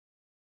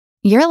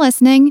You're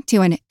listening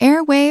to an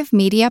Airwave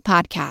Media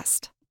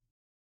Podcast.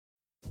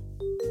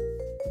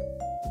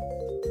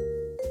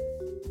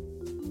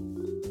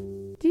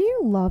 Do you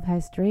love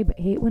history but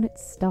hate when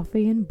it's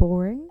stuffy and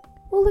boring?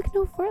 Well, look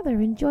no further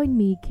and join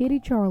me, Katie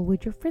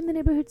Charlwood, your friendly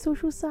neighbourhood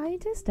social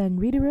scientist and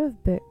reader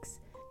of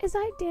books, as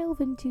I delve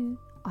into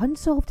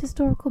unsolved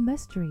historical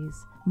mysteries,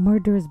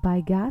 murders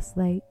by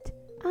gaslight,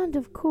 and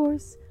of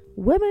course,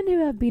 women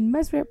who have been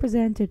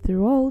misrepresented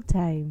through all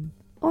time.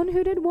 On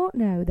Who Did What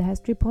Now, the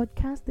history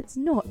podcast that's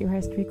not your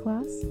history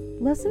class.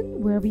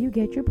 Listen wherever you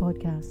get your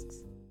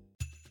podcasts.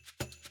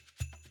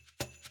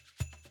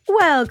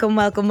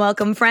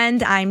 Welcome,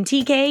 friend. I'm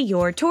TK,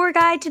 your tour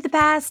guide to the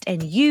past,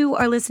 and you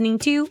are listening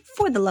to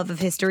For the Love of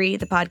History,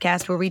 the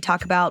podcast where we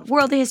talk about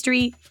world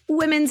history,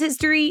 women's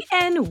history,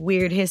 and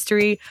weird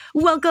history.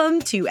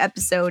 Welcome to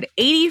episode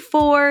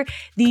 84,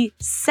 the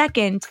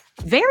second,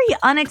 very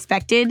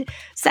unexpected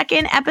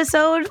second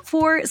episode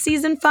for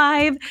season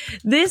 5.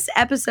 This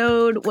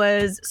episode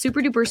was super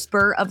duper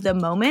spur of the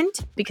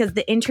moment because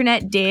the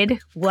internet did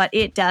what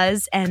it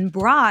does and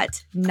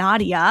brought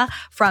Nadia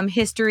from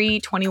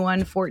History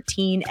 2114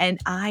 and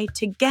I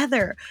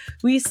together.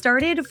 We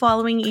started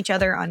following each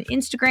other on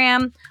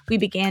Instagram. We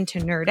began to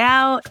nerd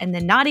out, and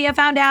then Nadia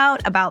found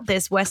out about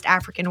this West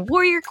African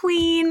warrior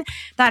queen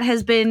that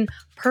has been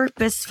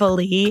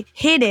purposefully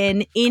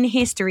hidden in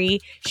history.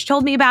 She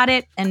told me about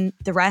it, and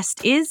the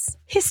rest is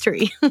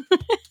history.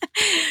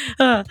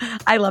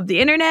 I love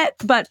the internet,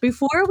 but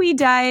before we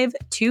dive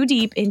too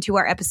deep into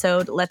our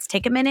episode, let's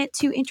take a minute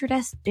to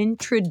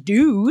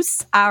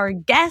introduce our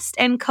guest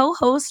and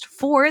co-host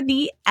for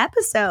the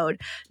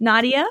episode.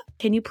 Nadia,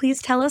 can you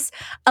please tell us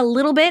a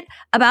little bit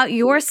about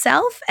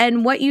yourself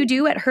and what you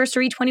do at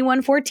Herstory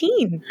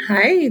 2114?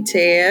 Hi,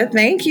 Taya.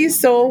 Thank you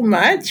so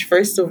much,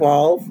 first of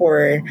all,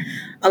 for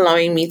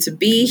allowing me to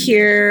be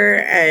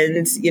here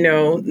and,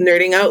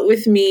 nerding out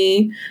with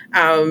me.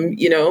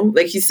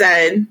 Like you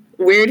said,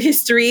 weird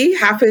history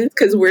happens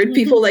because weird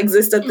people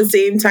exist at the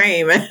same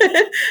time.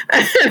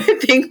 I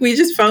think we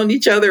just found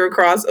each other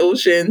across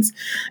oceans.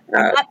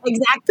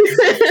 Exactly.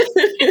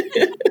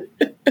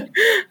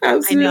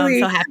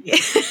 Absolutely. I know, I'm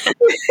so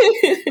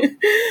happy.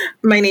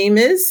 My name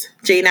is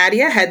J.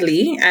 Nadia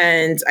Headley,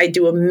 and I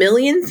do a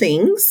million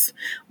things,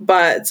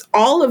 but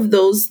all of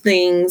those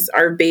things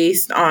are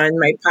based on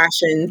my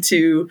passion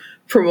to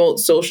promote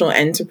social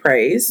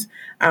enterprise.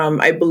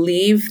 I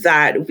believe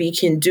that we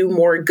can do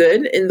more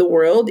good in the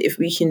world if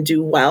we can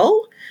do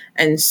well.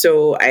 And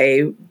so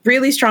I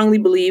really strongly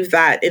believe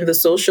that in the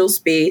social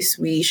space,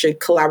 we should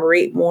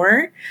collaborate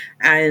more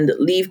and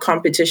leave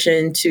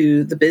competition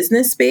to the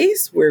business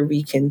space where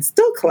we can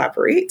still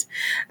collaborate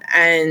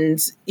and,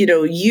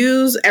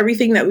 use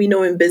everything that we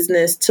know in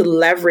business to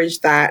leverage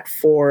that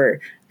for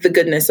the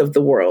goodness of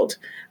the world.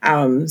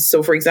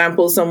 So, for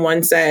example,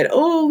 someone said,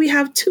 "Oh, we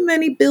have too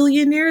many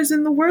billionaires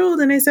in the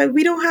world." And I said,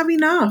 "We don't have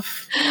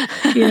enough.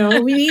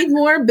 We need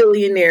more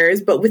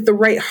billionaires, but with the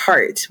right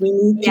heart. We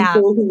need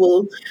people who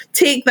will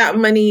take that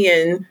money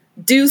and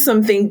do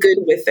something good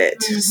with it."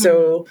 Mm-hmm.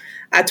 So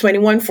at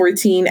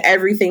 2114,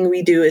 everything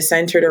we do is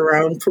centered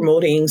around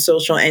promoting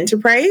social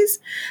enterprise.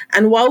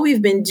 And while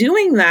we've been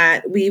doing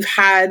that, we've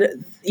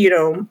had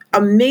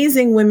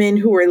amazing women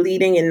who are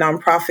leading in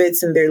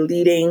nonprofits and they're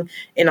leading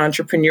in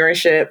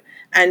entrepreneurship.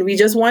 And we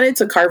just wanted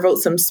to carve out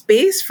some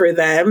space for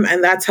them.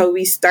 And that's how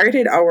we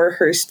started our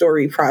Her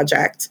Story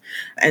project.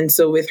 And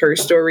so with Her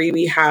Story,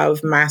 we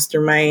have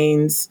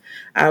masterminds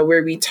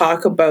where we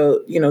talk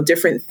about,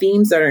 different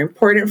themes that are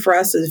important for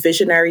us as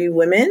visionary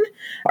women.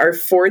 Our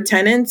 4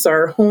 tenets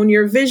are hone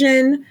your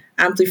vision,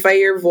 amplify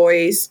your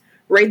voice,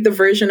 write the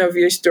version of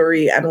your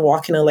story, and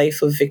walk in a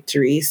life of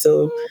victory.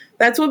 So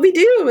that's what we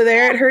do over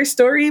there at Her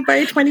Story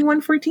by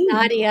 2114.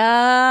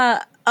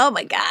 Nadia, oh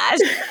my gosh.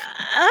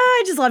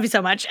 I just love you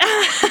so much.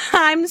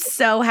 I'm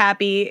so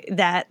happy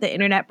that the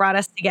internet brought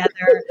us together.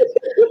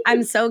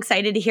 I'm so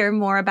excited to hear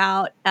more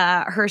about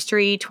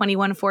Herstory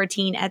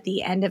 2114 at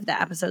the end of the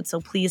episode. So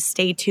please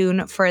stay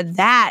tuned for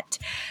that.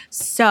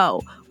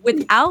 So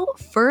without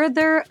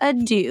further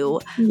ado,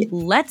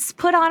 let's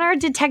put on our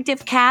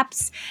detective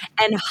caps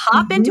and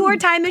hop into our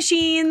time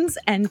machines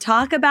and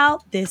talk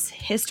about this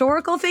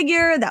historical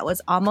figure that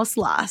was almost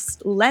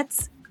lost.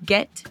 Let's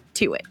get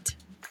to it.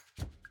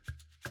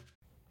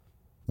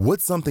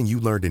 What's something you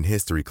learned in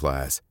history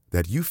class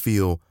that you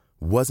feel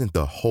wasn't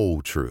the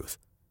whole truth?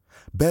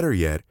 Better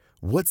yet,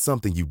 what's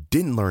something you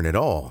didn't learn at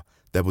all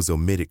that was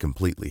omitted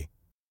completely?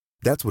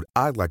 That's what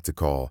I'd like to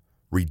call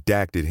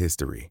redacted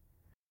history.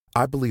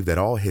 I believe that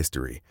all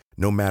history,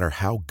 no matter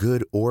how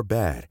good or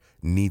bad,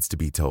 needs to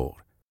be told.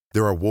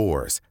 There are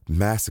wars,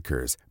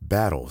 massacres,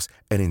 battles,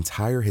 and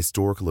entire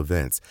historical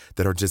events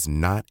that are just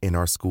not in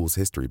our school's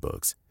history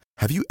books.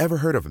 Have you ever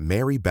heard of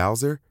Mary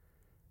Bowser?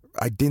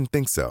 I didn't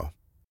think so.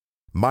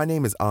 My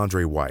name is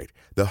Andre White,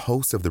 the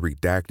host of the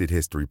Redacted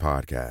History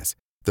Podcast,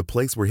 the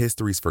place where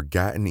history's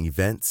forgotten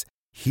events,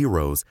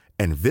 heroes,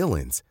 and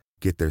villains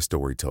get their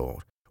story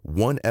told,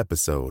 one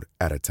episode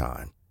at a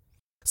time.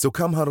 So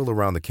come huddle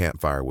around the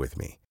campfire with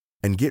me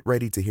and get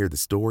ready to hear the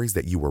stories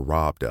that you were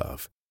robbed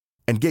of.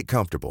 And get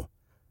comfortable,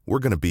 we're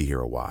going to be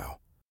here a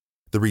while.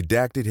 The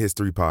Redacted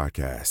History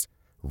Podcast.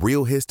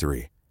 Real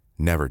history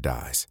never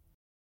dies.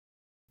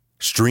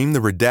 Stream the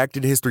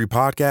Redacted History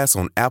Podcast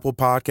on Apple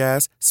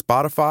Podcasts,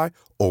 Spotify,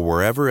 or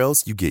wherever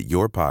else you get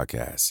your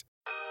podcasts.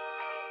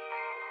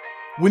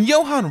 When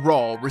Johann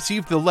Rall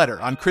received the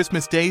letter on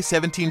Christmas Day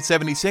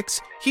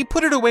 1776, he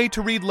put it away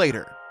to read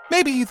later.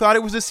 Maybe he thought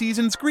it was a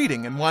season's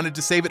greeting and wanted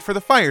to save it for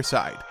the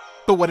fireside.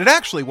 But what it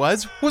actually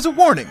was a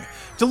warning,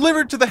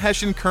 delivered to the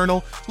Hessian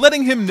colonel,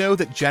 letting him know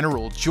that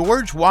General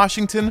George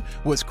Washington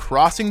was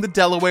crossing the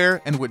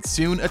Delaware and would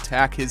soon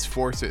attack his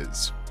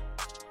forces.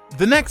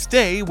 The next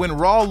day, when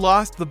Rall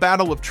lost the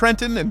Battle of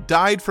Trenton and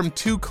died from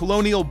 2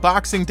 colonial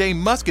Boxing Day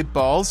musket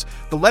balls,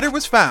 the letter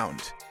was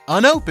found,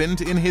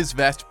 unopened, in his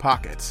vest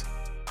pocket.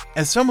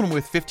 As someone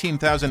with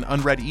 15,000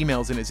 unread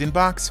emails in his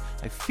inbox,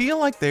 I feel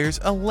like there's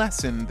a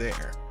lesson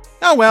there.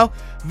 Oh well,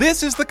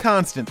 this is The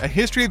Constant, a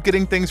history of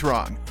getting things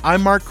wrong.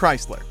 I'm Mark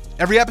Chrysler.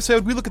 Every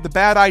episode, we look at the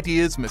bad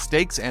ideas,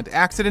 mistakes, and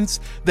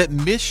accidents that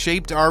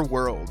misshaped our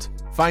world.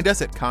 Find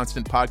us at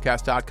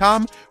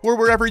constantpodcast.com or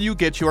wherever you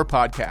get your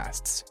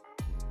podcasts.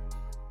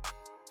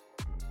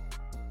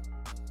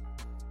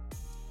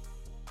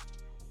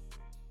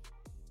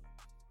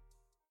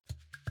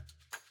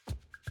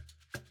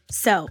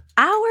 So,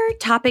 our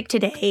topic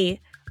today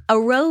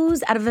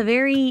arose out of a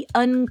very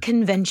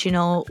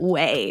unconventional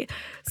way.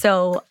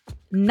 So,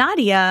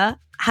 Nadia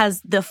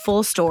has the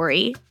full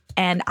story,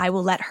 and I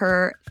will let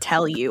her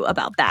tell you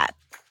about that.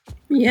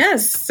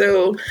 Yes.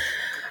 So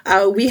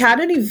we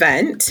had an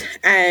event,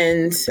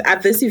 and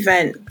at this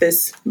event,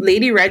 this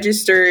lady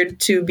registered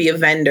to be a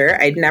vendor.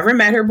 I'd never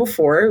met her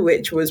before,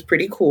 which was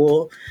pretty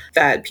cool,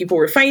 that people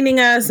were finding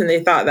us and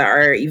they thought that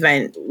our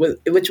event,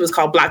 which was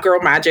called Black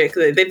Girl Magic,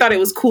 they thought it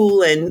was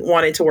cool and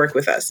wanted to work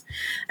with us.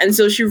 And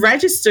so she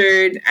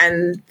registered,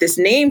 and this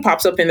name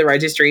pops up in the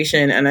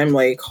registration, and I'm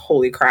like,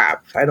 holy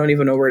crap, I don't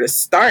even know where to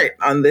start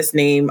on this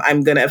name.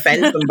 I'm going to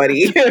offend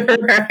somebody,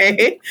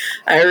 right?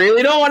 I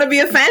really don't want to be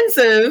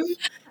offensive.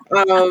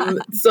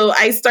 So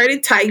I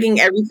started tagging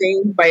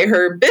everything by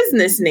her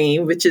business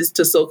name, which is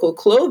Tosoko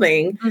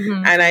Clothing.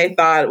 Mm-hmm. And I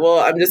thought, well,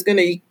 I'm just going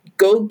to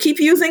go keep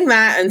using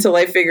that until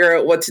I figure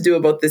out what to do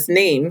about this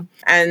name.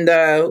 And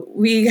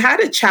we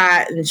had a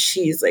chat, and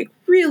she's like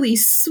really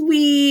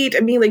sweet. I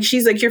mean, like,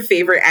 she's like your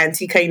favorite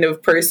auntie kind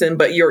of person,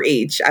 but your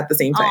age at the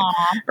same time.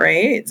 Aww.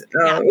 Right?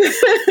 Yeah.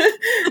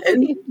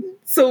 And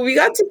so we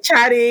got to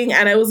chatting,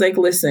 and I was like,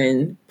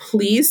 listen,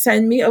 please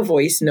send me a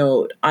voice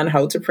note on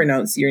how to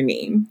pronounce your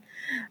name.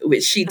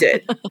 Which she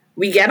did.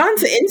 We get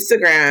onto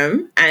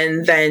Instagram,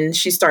 and then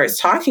she starts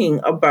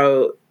talking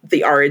about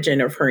the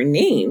origin of her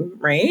name,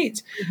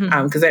 right?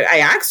 Because I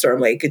asked her, I'm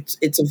like,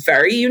 it's a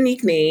very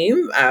unique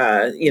name.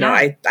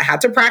 I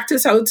had to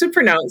practice how to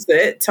pronounce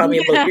it. Tell me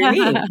about your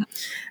name.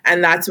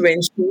 And that's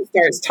when she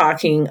starts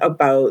talking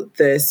about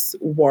this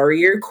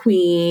warrior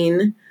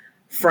queen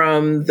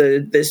from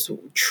this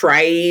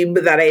tribe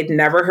that I'd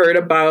never heard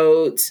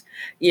about,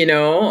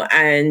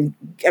 and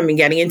I mean,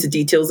 getting into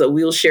details that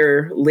we'll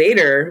share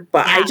later,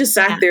 but I just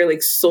sat there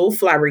like so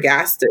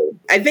flabbergasted.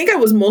 I think I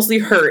was mostly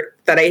hurt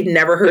that I'd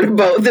never heard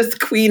about this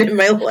queen in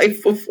my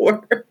life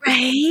before.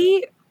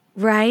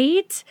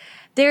 Right.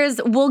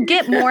 We'll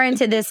get more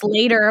into this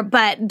later,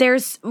 but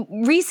there's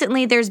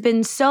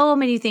been so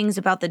many things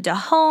about the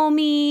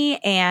Dahomey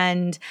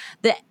and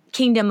the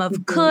Kingdom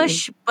of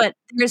Kush, but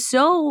there's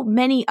so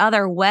many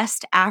other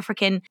West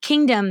African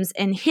kingdoms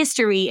and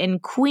history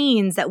and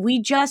queens that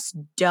we just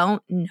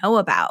don't know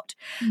about.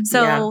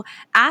 So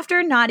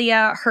after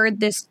Nadia heard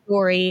this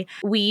story,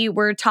 we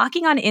were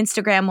talking on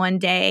Instagram one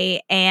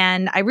day,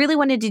 and I really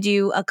wanted to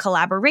do a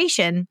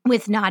collaboration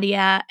with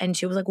Nadia, and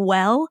she was like,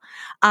 well,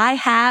 I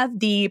have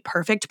the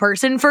perfect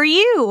person for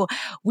you.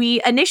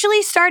 We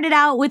initially started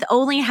out with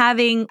only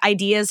having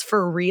ideas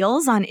for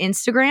reels on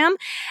Instagram,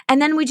 and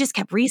then we just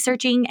kept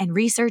researching and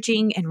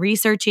researching and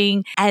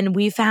researching, and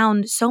we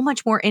found so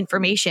much more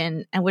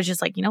information, and was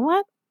just like, you know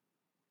what?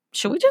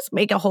 Should we just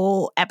make a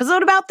whole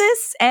episode about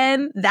this?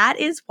 And that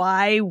is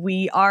why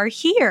we are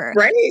here.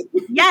 Right?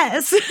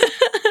 Yes.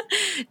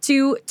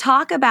 To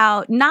talk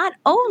about not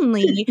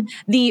only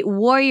the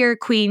warrior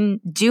queen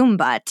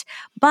Dumbut,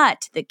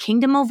 but the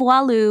Kingdom of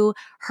Waalo,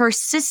 her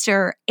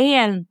sister,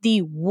 and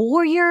the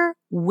warrior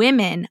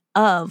women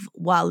of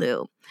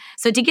Waalo.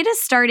 So to get us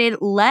started,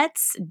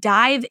 let's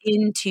dive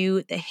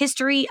into the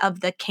history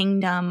of the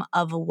Kingdom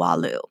of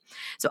Waalo.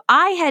 So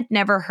I had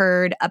never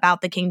heard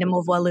about the Kingdom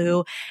of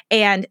Waalo.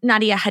 And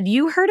Nadia, had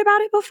you heard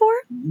about it before?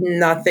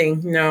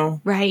 Nothing,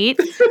 no. Right?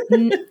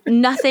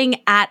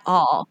 Nothing at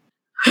all.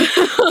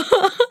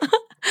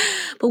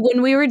 But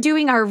when we were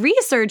doing our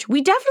research,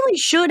 we definitely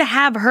should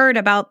have heard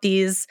about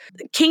these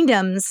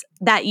kingdoms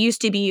that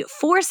used to be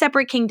 4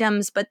 separate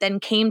kingdoms, but then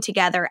came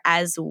together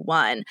as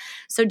one.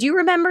 So do you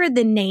remember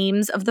the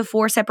names of the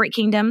 4 separate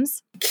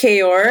kingdoms?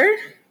 Kaor,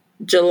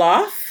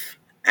 Jollof,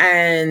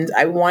 and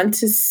I want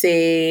to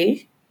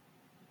say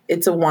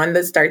It's a one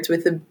that starts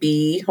with a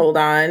B. Hold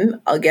on.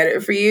 I'll get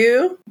it for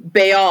you.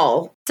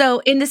 Bayal. So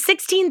in the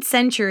 16th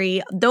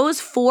century,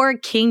 those 4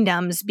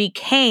 kingdoms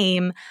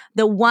became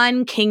the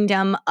one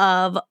kingdom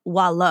of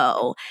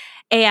Waalo.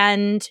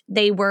 And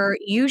they were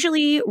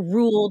usually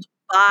ruled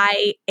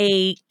by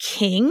a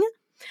king.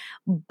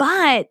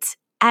 But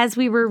as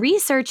we were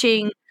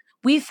researching,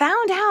 we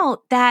found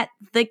out that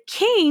the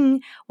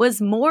king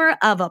was more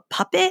of a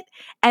puppet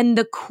and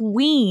the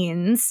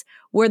queens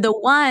were the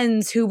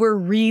ones who were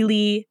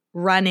really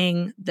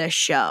running the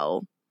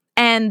show.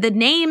 And the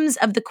names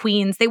of the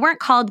queens, they weren't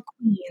called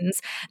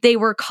queens. They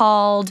were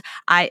called,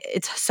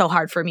 it's so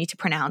hard for me to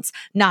pronounce.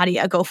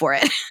 Nadia, go for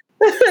it.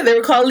 They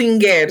were called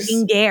lingers.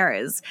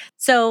 Lingers.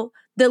 So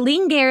the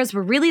Lingers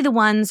were really the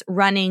ones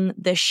running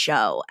the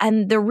show.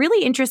 And the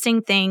really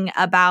interesting thing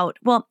about,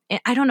 well,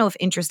 I don't know if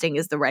interesting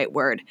is the right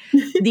word.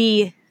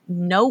 The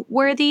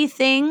noteworthy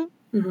thing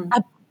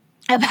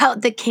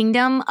about the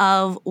kingdom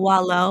of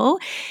Waalo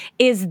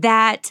is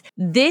that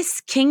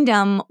this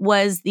kingdom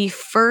was the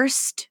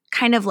first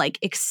kind of like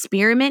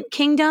experiment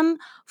kingdom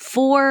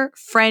for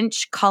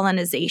French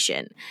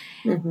colonization.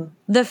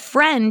 The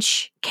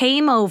French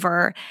came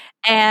over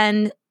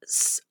and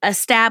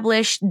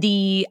established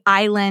the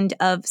island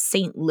of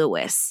St.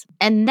 Louis.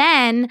 And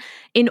then,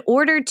 in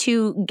order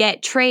to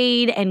get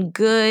trade and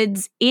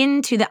goods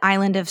into the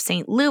island of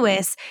St.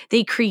 Louis,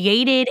 they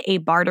created a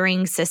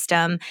bartering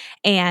system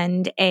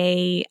and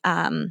a,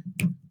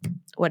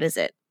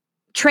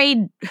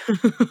 trade.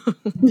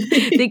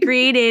 They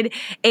created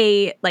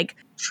a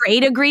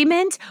trade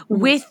agreement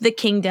with the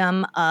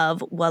kingdom of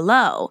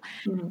Waalo.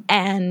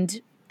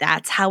 And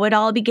that's how it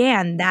all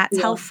began.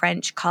 That's how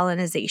French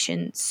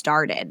colonization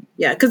started.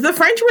 Yeah, because the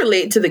French were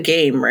late to the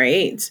game,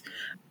 right?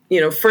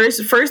 You know,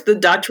 first the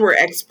Dutch were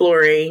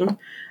exploring,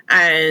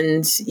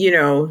 and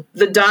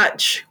the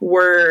Dutch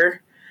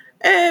were,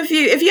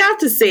 if you have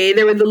to say,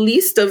 they were the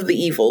least of the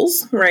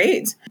evils,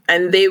 right?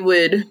 And they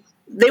would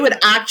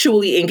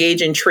actually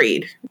engage in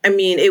trade. I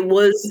mean, it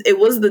was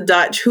the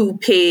Dutch who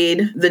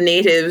paid the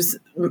natives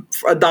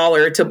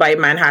 $1 to buy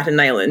Manhattan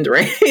Island,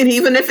 right? And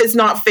even if it's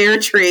not fair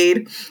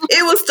trade,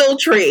 it was still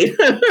trade,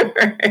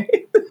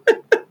 right?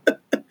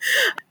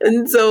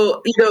 And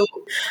so,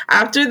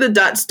 after the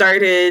Dutch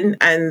started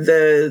and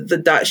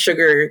the Dutch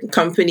Sugar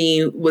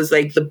Company was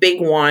like the big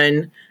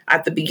one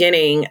at the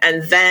beginning,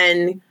 and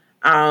then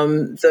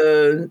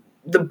the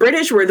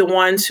British were the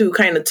ones who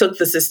kind of took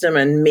the system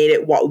and made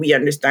it what we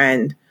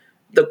understand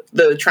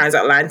the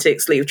transatlantic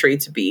slave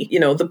trade to be.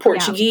 The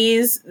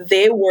Portuguese,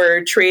 they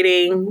were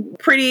trading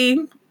pretty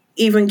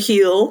even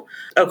keel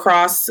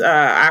across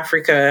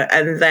Africa,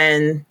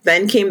 and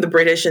then came the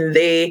British, and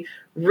they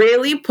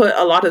really put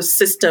a lot of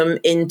system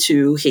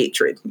into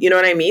hatred. You know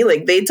what I mean?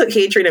 Like, they took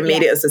hatred and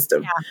made it a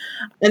system. Yeah.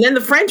 And then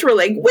the French were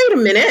like, wait a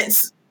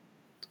minute,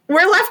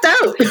 we're left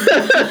out.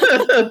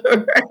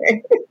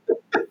 Right?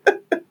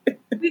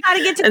 We got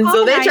to get to and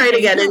so they tried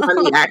to get in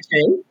on the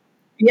action.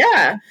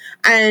 Yeah.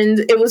 And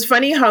it was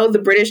funny how the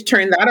British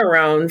turned that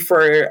around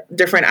for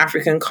different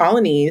African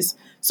colonies.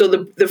 So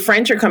the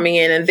French are coming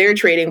in and they're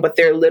trading, but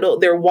they're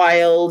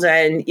wild,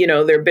 and,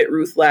 they're a bit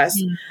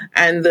ruthless.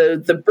 And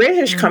the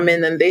British come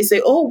in and they say,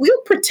 oh,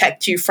 we'll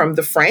protect you from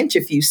the French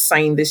if you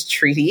sign this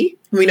treaty.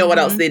 We know what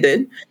else they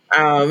did.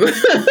 But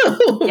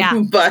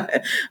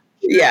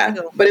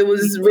it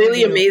was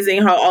really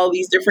amazing how all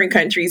these different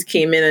countries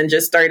came in and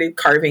just started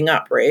carving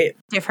up, right?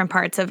 Different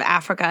parts of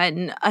Africa,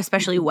 and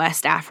especially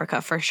West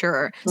Africa for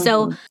sure.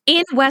 So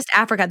in West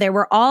Africa, there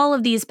were all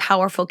of these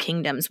powerful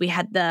kingdoms. We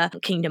had the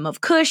kingdom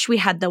of Kush, we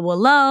had the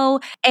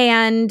Waalo.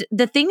 And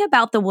the thing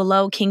about the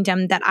Waalo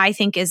kingdom that I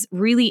think is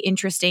really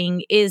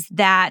interesting is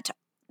that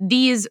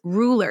these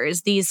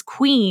rulers, these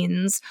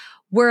queens,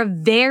 were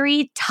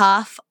very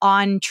tough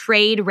on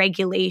trade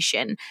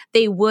regulation.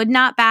 They would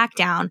not back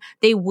down.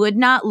 They would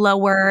not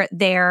lower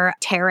their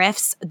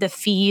tariffs, the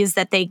fees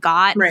that they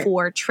got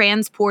for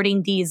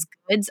transporting these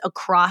goods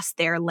across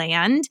their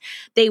land.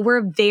 They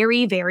were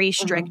very, very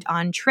strict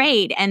on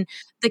trade. And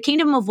the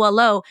Kingdom of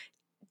Waalo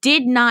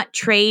did not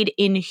trade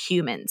in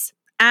humans.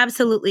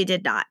 Absolutely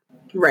did not.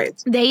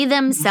 Right. They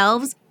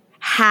themselves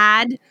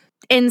had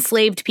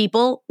enslaved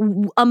people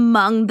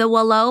among the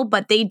Waalo,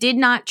 but they did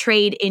not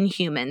trade in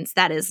humans.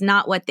 That is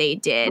not what they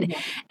did.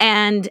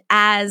 And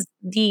as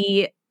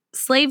the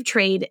slave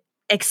trade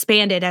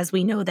expanded, as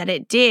we know that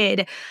it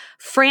did,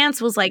 France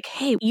was like,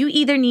 hey, you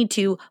either need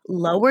to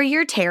lower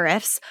your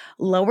tariffs,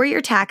 lower your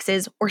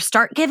taxes, or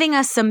start giving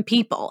us some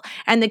people.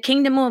 And the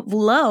Kingdom of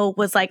Waalo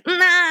was like,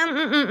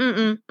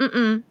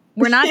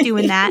 we're not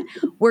doing that.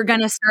 We're going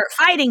to start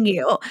fighting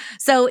you.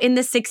 So in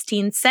the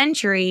 16th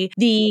century,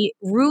 the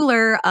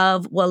ruler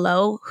of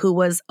Waalo, who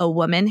was a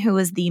woman, who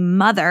was the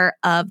mother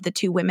of the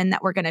 2 women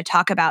that we're going to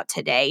talk about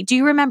today. Do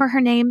you remember her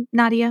name,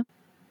 Nadia?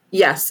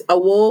 Yes,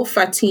 Awo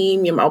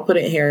Fatim. I'll put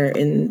it here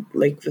in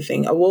the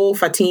thing. Awo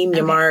Fatim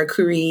Yamar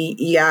Kuri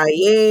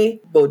Iaye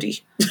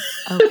Bodi.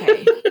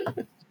 Okay.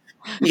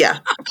 Yeah,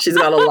 she's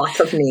got a lot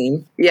of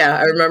name. Yeah,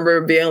 I remember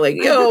being like,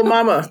 yo,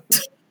 mama.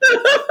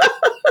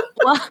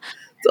 Well,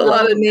 it's a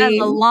lot of names.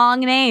 That's a long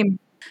name.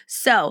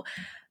 So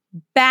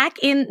back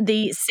in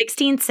the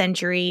 16th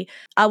century,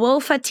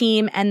 Awo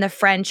Fatim and the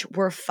French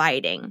were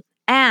fighting.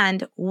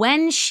 And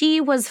when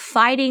she was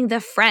fighting the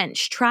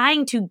French,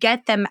 trying to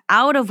get them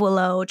out of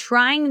Waalo,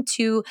 trying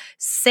to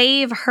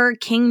save her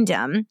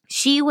kingdom,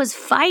 she was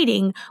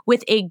fighting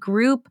with a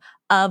group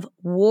of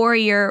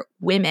warrior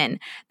women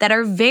that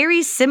are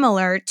very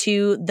similar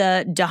to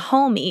the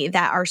Dahomey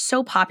that are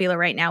so popular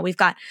right now. We've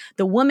got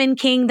the Woman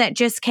King that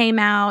just came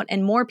out,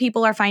 and more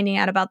people are finding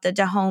out about the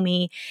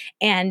Dahomey.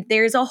 And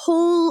there's a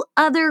whole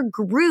other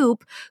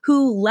group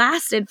who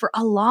lasted for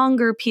a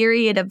longer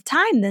period of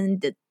time than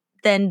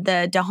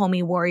the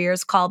Dahomey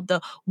warriors, called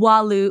the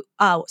Waalo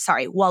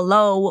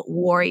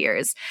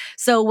warriors.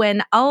 So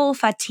when Al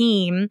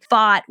Fatim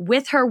fought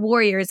with her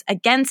warriors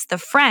against the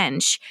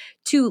French,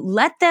 to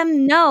let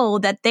them know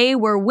that they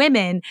were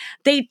women,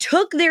 they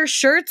took their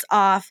shirts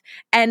off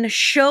and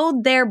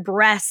showed their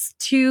breasts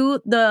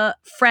to the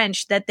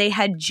French that they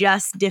had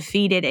just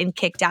defeated and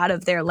kicked out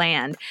of their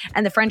land.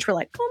 And the French were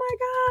like, oh my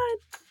God,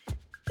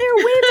 they're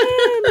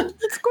women.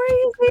 It's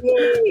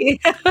crazy.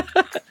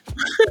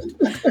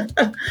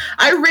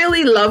 I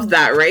really love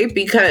that, right?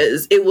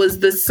 Because it was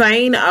the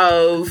sign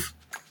of,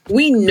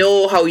 we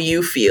know how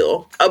you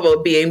feel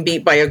about being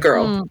beat by a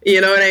girl.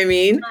 You know what I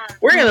mean?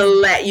 We're going to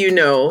let you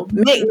know.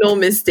 Make no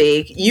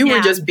mistake. You were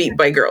just beat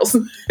by girls.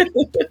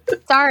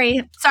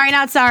 Sorry,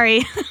 not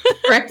sorry.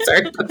 Right?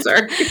 Sorry, not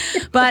sorry.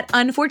 But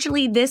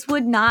unfortunately, this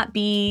would not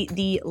be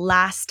the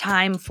last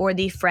time for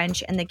the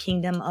French and the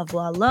Kingdom of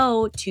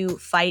Waalo to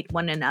fight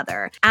one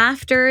another.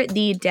 After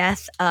the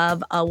death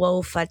of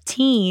Awo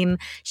Fatim,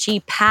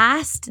 she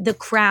passed the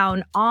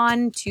crown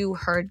on to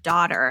her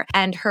daughter,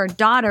 and her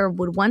daughter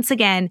would once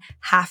again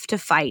have to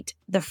fight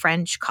the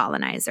French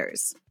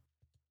colonizers.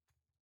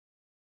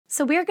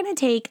 So we're going to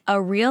take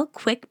a real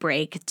quick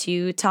break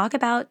to talk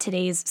about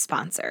today's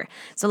sponsor.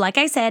 So like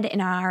I said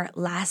in our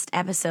last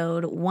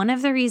episode, one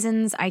of the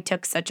reasons I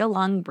took such a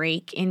long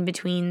break in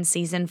between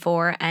season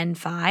 4 and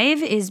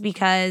 5 is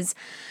because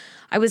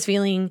I was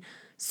feeling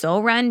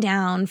so run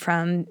down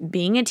from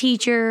being a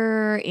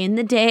teacher in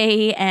the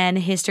day and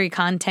a history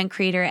content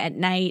creator at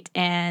night.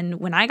 And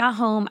when I got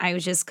home, I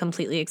was just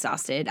completely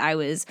exhausted. I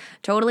was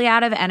totally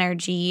out of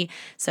energy.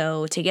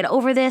 So to get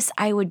over this,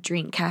 I would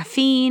drink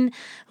caffeine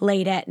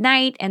late at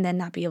night and then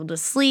not be able to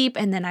sleep.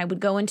 And then I would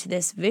go into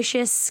this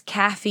vicious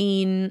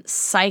caffeine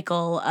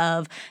cycle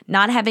of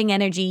not having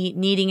energy,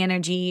 needing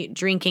energy,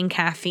 drinking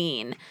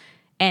caffeine.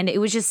 And it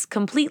was just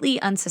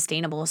completely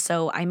unsustainable.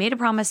 So I made a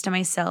promise to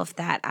myself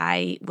that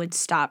I would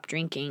stop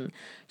drinking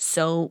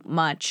so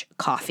much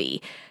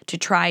coffee to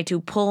try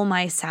to pull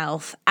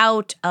myself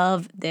out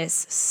of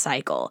this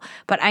cycle.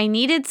 But I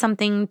needed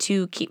something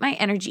to keep my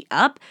energy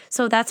up.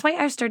 So that's why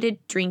I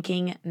started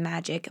drinking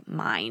Magic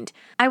Mind.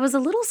 I was a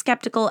little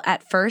skeptical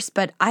at first,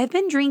 but I've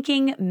been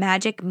drinking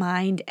Magic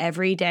Mind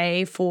every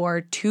day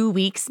for 2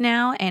 weeks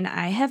now. And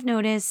I have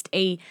noticed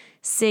a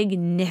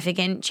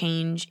significant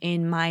change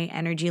in my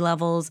energy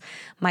levels,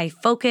 my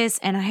focus,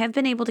 and I have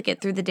been able to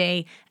get through the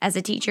day as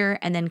a teacher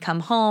and then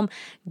come home,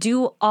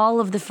 do all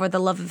of the For the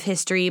Love of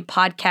History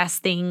podcast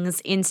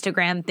things,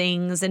 Instagram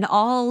things, and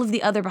all of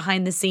the other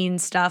behind the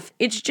scenes stuff.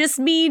 It's just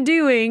me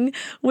doing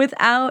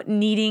without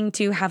needing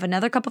to have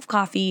another cup of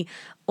coffee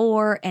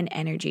or an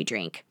energy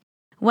drink.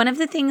 One of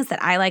the things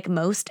that I like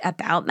most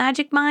about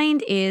Magic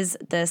Mind is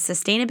the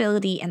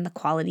sustainability and the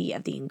quality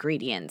of the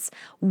ingredients,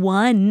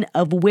 one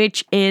of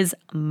which is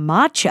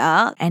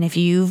matcha. And if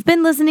you've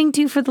been listening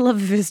to For the Love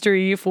of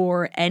History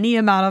for any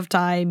amount of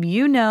time,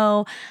 you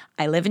know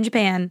I live in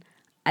Japan.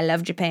 I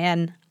love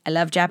Japan. I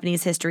love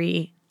Japanese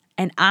history.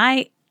 And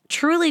I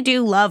truly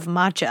do love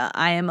matcha.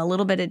 I am a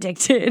little bit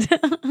addicted.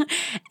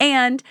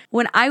 And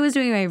when I was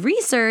doing my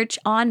research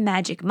on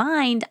Magic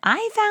Mind,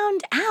 I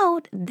found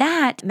out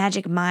that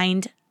Magic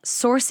Mind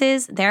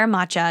sources their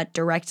matcha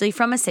directly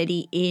from a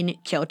city in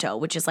Kyoto,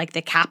 which is like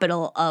the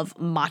capital of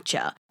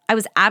matcha. I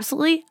was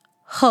absolutely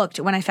hooked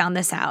when I found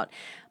this out.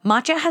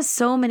 Matcha has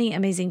so many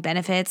amazing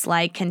benefits,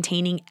 like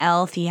containing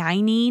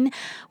L-theanine,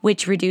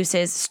 which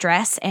reduces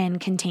stress and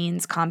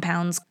contains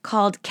compounds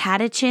called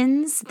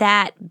catechins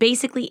that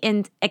basically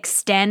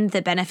extend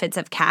the benefits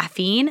of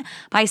caffeine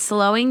by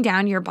slowing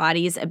down your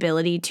body's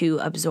ability to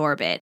absorb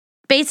it.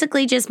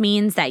 Basically just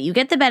means that you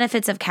get the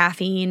benefits of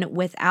caffeine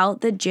without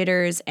the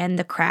jitters and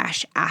the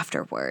crash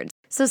afterwards.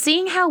 So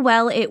seeing how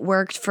well it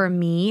worked for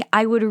me,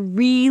 I would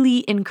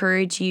really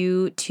encourage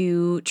you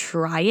to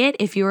try it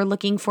if you're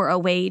looking for a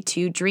way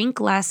to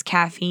drink less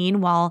caffeine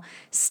while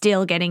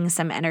still getting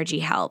some energy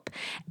help.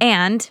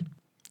 And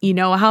you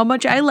know how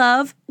much I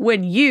love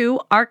when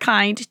you are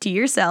kind to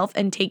yourself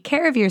and take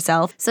care of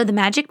yourself. So the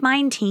Magic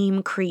Mind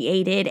team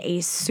created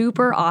a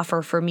super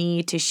offer for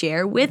me to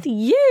share with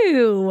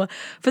you.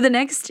 For the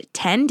next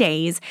 10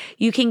 days,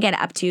 you can get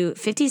up to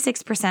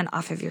 56%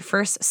 off of your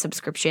first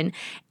subscription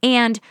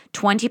and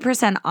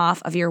 20%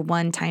 off of your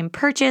one-time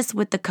purchase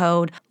with the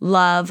code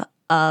LOVE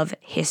of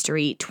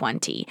History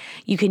 20.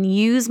 You can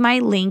use my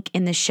link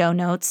in the show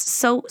notes,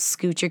 so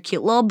scoot your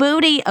cute little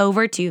booty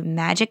over to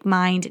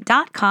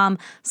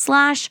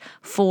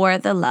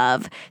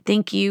magicmind.com/forthelove.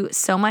 Thank you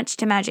so much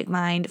to Magic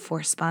Mind for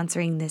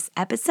sponsoring this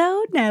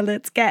episode. Now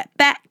let's get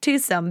back to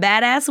some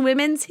badass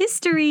women's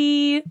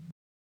history.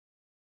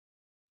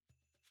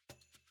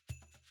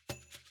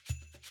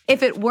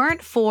 If it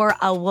weren't for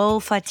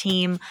Waalo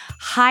Fatim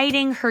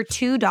hiding her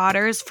 2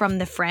 daughters from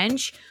the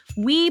French,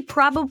 we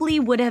probably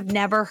would have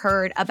never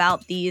heard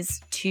about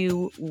these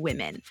 2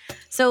 women.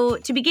 So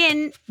to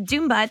begin,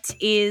 Dumbat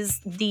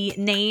is the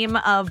name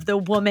of the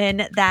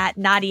woman that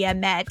Nadia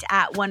met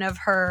at one of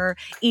her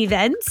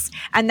events,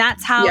 and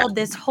that's how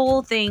this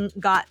whole thing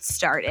got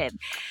started.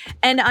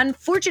 And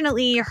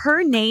unfortunately,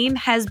 her name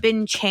has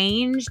been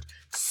changed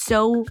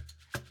so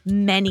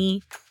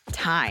many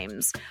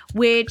times,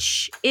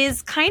 which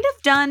is definitely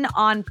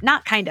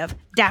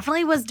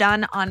was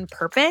done on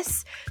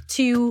purpose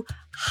to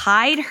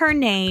hide her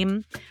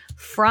name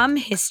from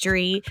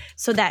history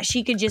so that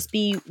she could just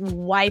be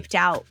wiped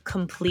out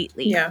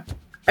completely. Yeah.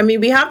 I mean,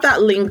 we have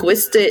that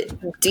linguistic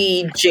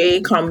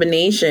DJ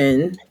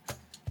combination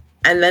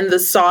and then the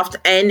soft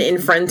N in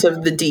front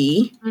of the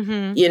D,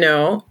 you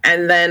know,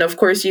 and then of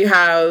course they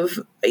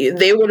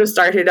would have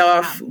started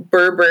off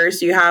Berber,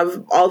 so you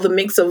have all the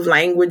mix of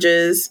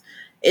languages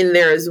in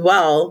there as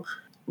well.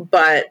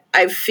 But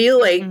I feel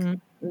like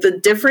the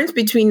difference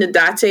between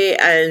Ndate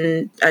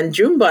and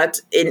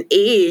Jumbat in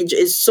age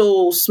is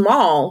so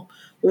small.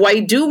 Why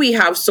do we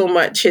have so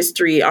much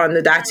history on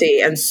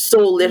Ndate and so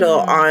little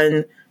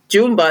on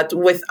Jumbat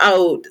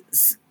without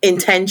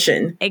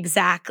intention?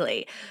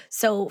 Exactly.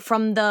 So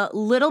from the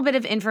little bit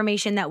of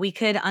information that we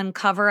could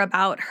uncover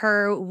about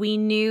her, we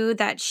knew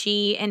that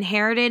she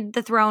inherited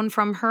the throne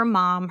from her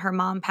mom. Her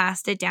mom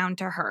passed it down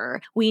to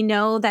her. We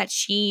know that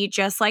she,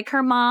 just like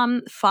her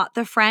mom, fought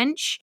the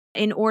French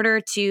in order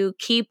to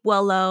keep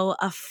Waalo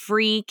a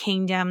free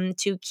kingdom,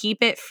 to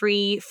keep it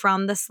free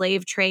from the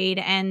slave trade,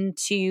 and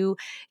to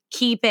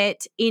keep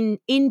it an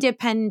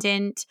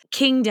independent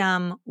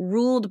kingdom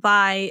ruled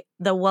by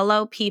the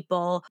Waalo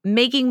people,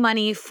 making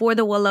money for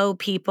the Waalo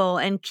people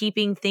and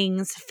keeping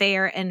things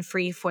fair and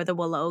free for the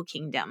Waalo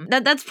kingdom.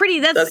 That's pretty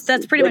much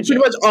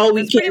all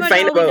we can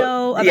find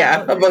about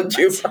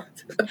Jumbat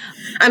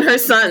and her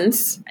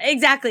sons.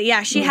 Exactly.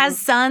 Yeah, she has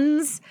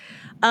sons.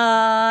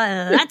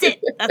 That's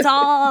it. That's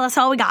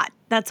all we got.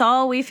 That's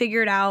all we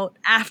figured out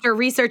after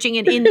researching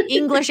it in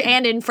English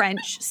and in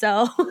French.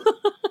 So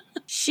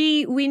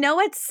we know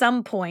at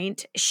some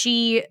point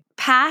she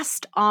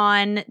passed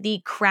on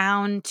the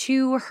crown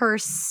to her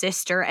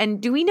sister. And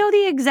do we know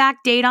the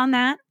exact date on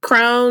that?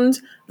 Crowned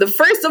the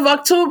 1st of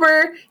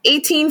October,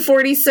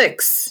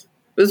 1846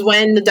 was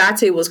when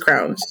Ndate was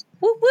crowned.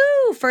 Woo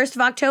woo! 1st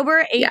of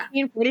October,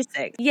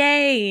 1846. Yeah.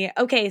 Yay.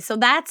 Okay, so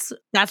that's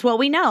what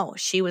we know.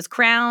 She was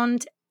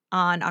crowned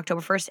on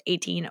October 1st,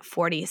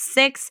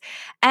 1846.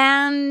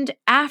 And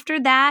after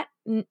that,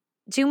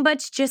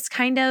 Jumbat just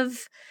kind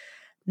of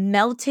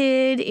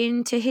melted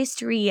into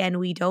history, and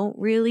we don't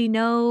really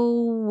know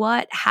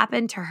what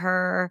happened to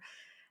her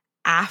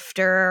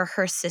after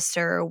her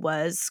sister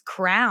was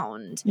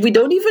crowned. We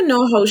don't even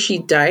know how she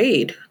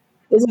died.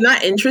 Isn't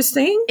that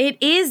interesting?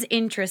 It is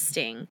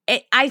interesting.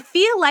 I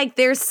feel like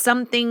there's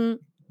something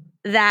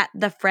that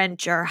the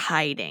French are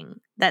hiding.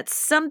 That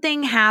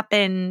something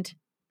happened.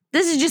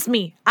 This is just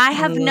me. I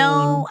have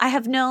no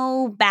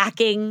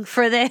backing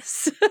for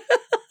this.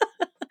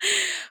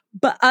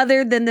 But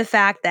other than the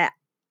fact that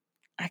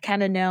I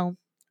kind of know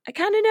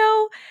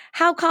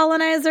how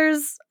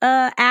colonizers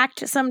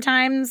act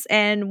sometimes,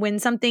 and when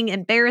something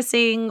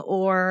embarrassing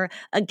or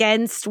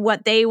against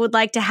what they would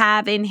like to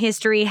have in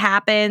history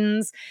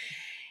happens,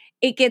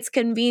 it gets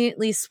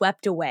conveniently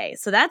swept away.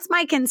 So that's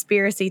my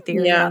conspiracy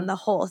theory on the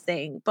whole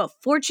thing. But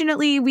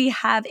fortunately, we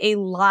have a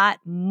lot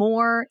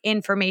more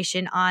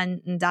information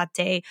on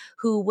Ndate,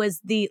 who was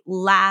the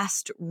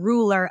last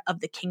ruler of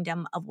the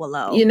kingdom of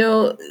Waalo. You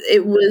know,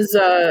 it was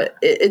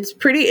it's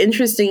pretty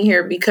interesting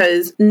here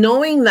because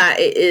knowing that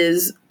it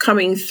is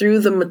coming through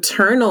the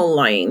maternal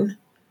line,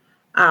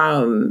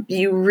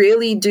 you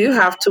really do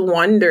have to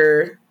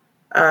wonder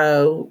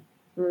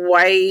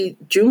why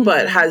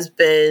Jumbat has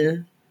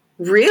been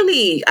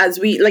really, as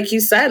we, like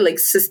you said, like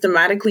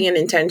systematically and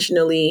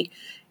intentionally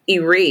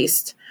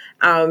erased,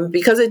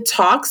 because it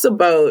talks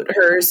about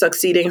her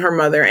succeeding her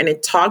mother and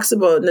it talks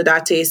about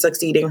Ndate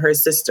succeeding her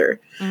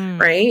sister,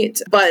 right?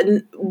 But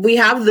we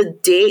have the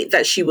date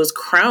that she was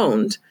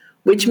crowned,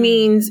 which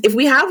means if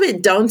we have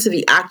it down to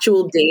the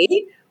actual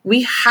date,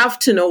 we have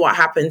to know what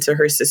happened to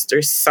her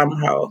sister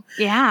somehow.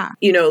 Yeah.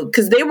 You know,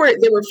 because they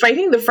were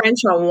fighting the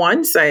French on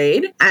one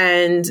side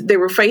and they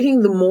were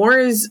fighting the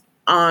Moors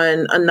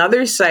on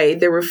another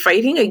side, they were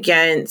fighting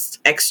against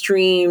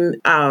extreme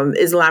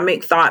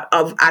Islamic thought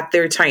of at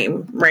their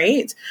time,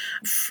 right?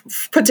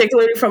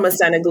 Particularly from a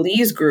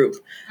Senegalese group.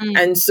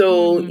 And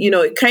so,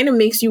 it kind of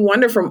makes you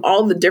wonder from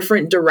all the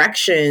different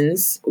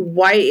directions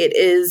why it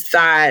is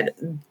that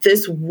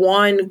this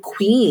one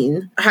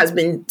queen has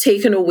been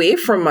taken away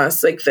from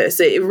us like this.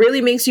 It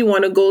really makes you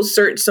want to go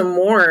search some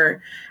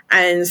more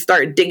and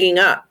start digging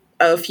up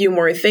a few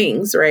more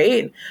things,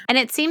 right? And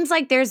it seems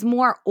like there's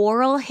more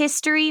oral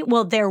history.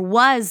 Well, there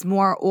was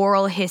more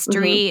oral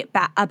history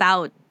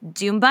about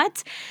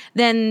Dumbut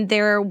than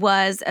there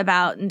was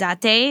about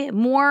Ndate.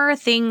 More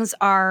things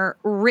are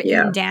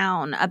written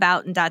down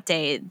about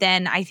Ndate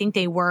than I think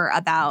they were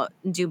about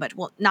Dumbut.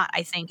 Well, not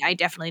I think. I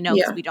definitely know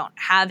because we don't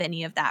have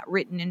any of that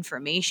written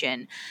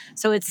information.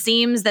 So it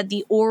seems that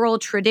the oral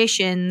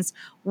traditions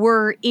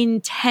were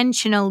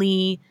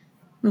intentionally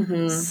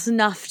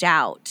snuffed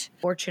out.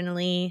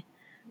 Fortunately,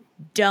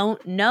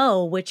 don't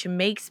know, which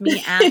makes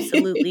me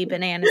absolutely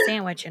banana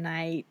sandwich, and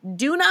I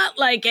do not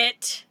like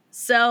it.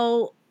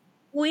 So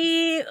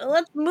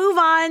let's move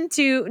on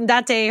to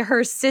Ndate,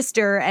 her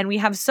sister, and we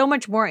have so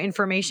much more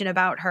information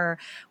about her,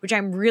 which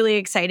I'm really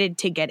excited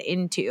to get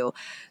into.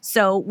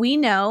 So we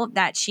know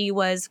that she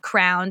was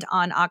crowned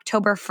on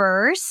October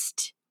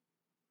 1st,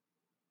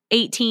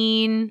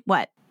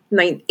 1846.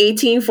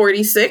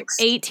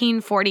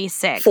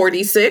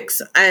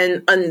 1846.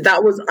 And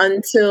that was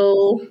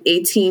until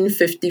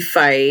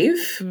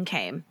 1855.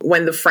 Okay.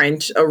 When the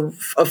French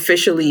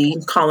officially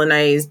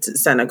colonized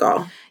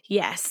Senegal.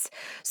 Yes.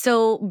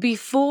 So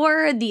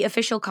before the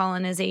official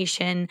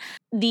colonization,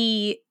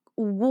 the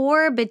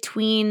war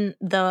between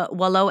the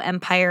Waalo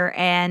Empire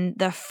and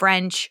the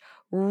French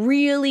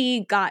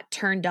really got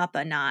turned up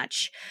a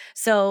notch.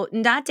 So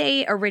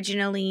Ndate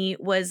originally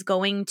was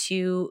going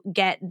to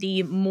get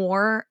the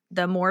Moor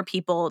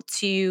people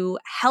to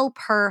help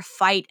her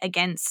fight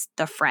against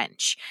the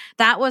French.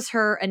 That was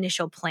her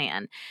initial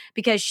plan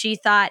because she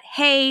thought,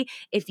 hey,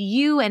 if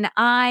you and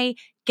I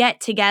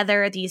get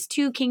together, these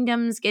two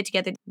kingdoms get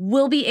together,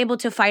 we'll be able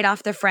to fight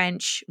off the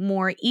French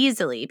more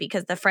easily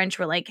because the French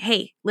were like,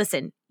 hey,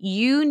 listen,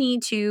 you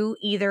need to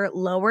either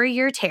lower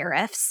your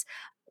tariffs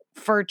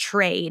for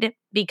trade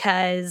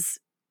because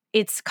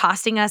it's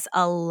costing us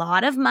a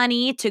lot of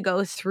money to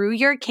go through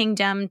your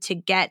kingdom to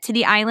get to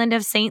the island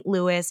of St.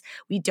 Louis.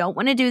 We don't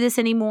want to do this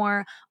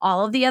anymore.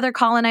 All of the other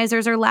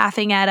colonizers are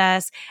laughing at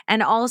us.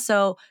 And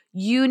also,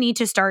 you need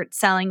to start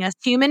selling us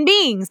human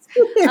beings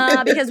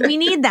because we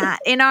need that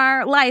in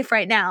our life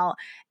right now.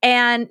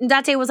 And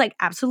Ndate was like,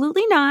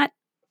 absolutely not.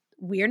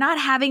 We're not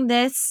having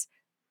this.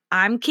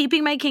 I'm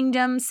keeping my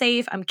kingdom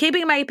safe. I'm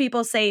keeping my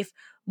people safe.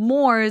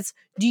 Moors,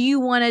 do you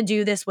want to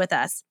do this with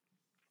us?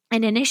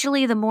 And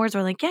initially the Moors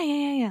were like,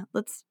 yeah.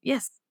 Let's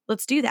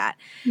do that.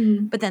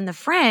 But then the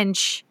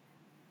French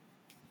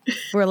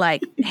were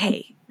like,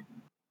 hey,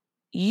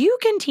 you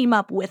can team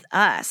up with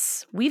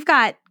us. We've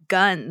got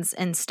guns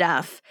and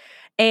stuff.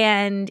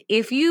 And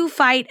if you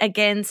fight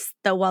against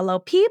the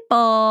Waalo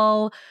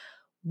people,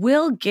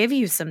 we'll give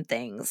you some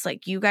things.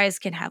 Like you guys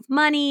can have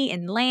money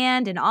and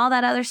land and all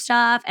that other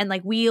stuff. And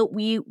like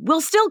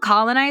we'll still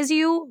colonize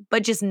you,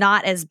 but just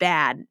not as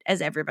bad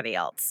as everybody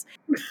else.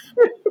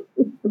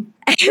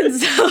 And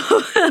so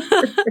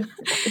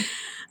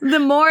the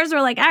Moors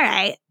were like, all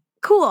right,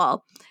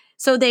 cool.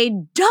 So they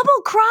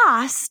double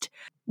crossed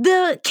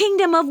the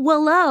kingdom of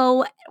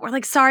Waalo. We're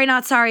like, sorry,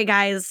 not sorry,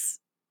 guys.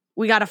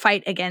 We got to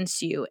fight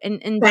against you.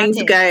 And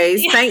thanks,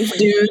 guys. Thanks,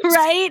 dude.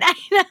 Right?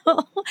 I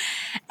know.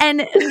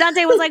 And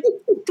Ndate was like,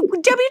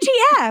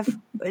 WTF?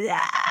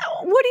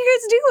 What are you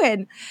guys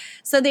doing?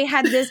 So they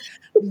had this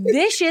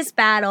vicious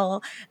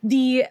battle.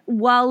 The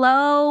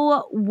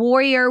Waalo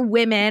warrior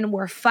women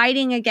were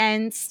fighting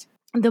against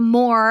the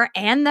Moor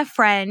and the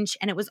French,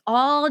 and it was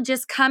all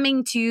just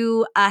coming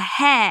to a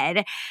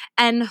head.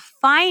 And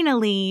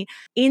finally,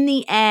 in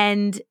the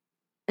end,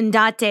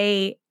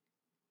 Ndate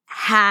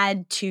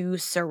had to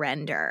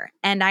surrender.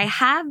 And I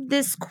have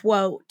this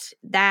quote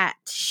that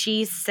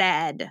she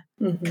said,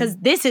 because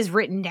this is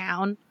written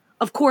down.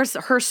 Of course,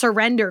 her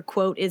surrender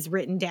quote is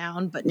written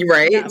down, but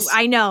right.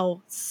 I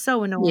know,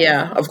 so annoying.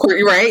 Yeah, of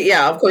course, right?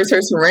 Yeah, of course,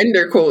 her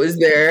surrender quote is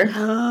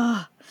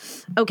there.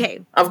 Okay.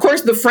 Of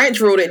course, the French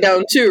wrote it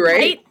down too,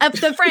 right? Right,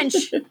 the French.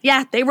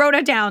 Yeah, they wrote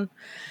it down.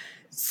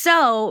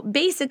 So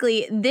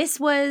basically, this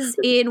was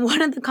in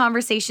one of the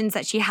conversations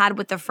that she had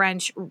with the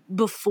French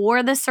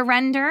before the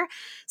surrender.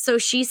 So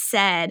she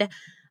said,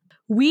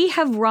 we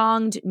have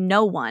wronged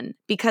no one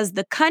because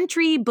the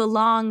country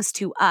belongs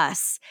to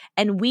us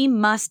and we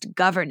must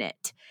govern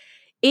it.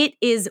 It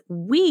is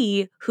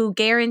we who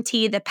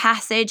guarantee the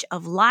passage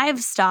of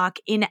livestock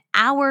in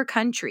our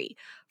country.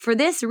 For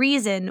this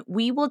reason,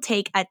 we will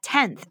take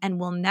 1/10 and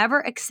will never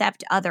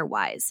accept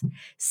otherwise.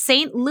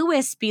 St.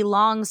 Louis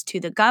belongs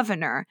to the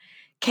governor,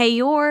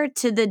 Cayor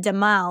to the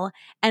Damal,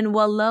 and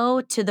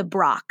Waalo to the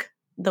Brock,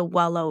 the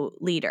Waalo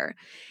leader.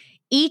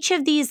 Each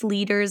of these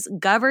leaders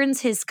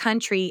governs his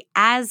country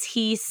as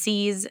he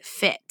sees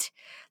fit.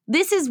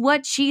 This is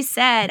what she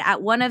said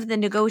at one of the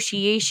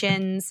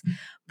negotiations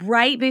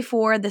right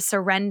before the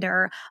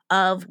surrender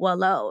of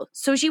Waalo.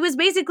 So she was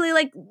basically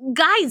like,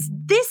 guys,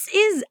 this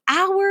is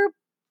our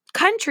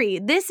country.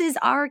 This is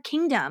our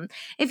kingdom.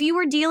 If you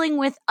were dealing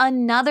with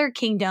another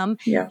kingdom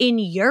Yeah. in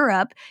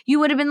Europe, you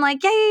would have been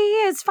like,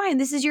 yeah, it's fine.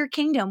 This is your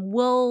kingdom.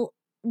 We'll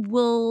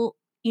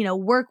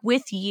work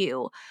with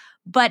you.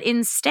 But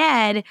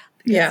instead,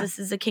 because this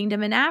is a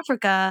kingdom in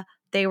Africa,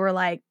 they were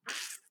like,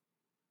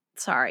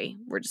 sorry,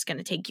 we're just going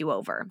to take you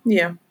over.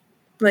 Yeah.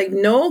 Like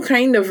no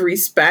kind of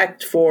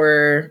respect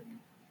for,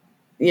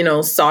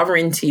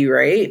 sovereignty,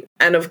 right?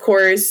 And of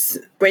course,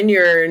 when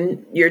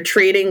you're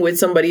trading with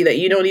somebody that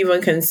you don't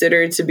even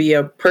consider to be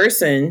a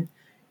person,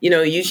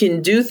 you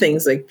can do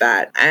things like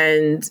that.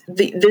 And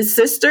the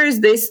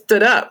sisters, they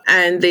stood up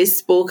and they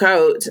spoke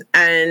out.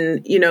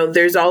 And,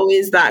 there's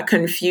always that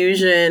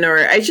confusion, or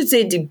I should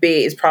say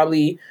debate is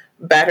probably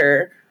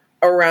better,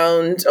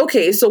 around,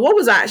 okay, so what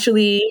was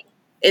actually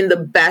in the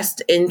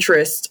best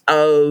interest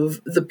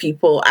of the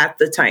people at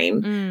the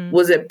time?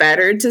 Was it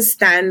better to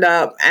stand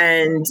up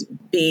and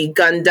be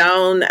gunned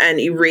down and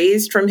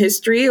erased from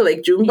history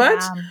like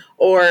Junebutt? Yeah.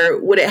 Or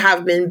would it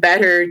have been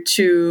better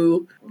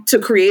to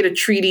create a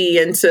treaty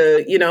and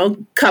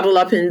to, cuddle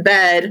up in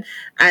bed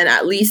and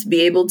at least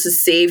be able to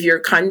save your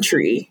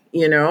country?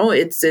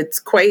 It's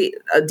quite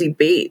a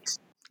debate.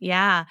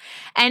 Yeah.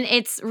 And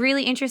it's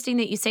really interesting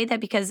that you say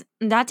that, because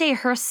Ndate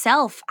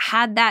herself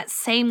had that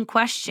same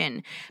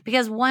question.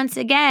 Because once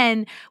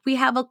again, we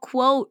have a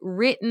quote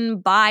written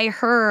by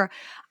her.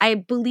 I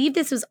believe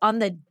this was on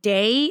the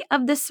day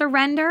of the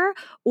surrender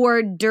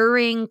or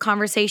during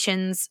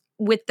conversations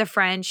with the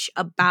French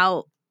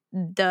about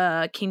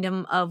the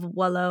Kingdom of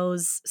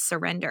Waalo's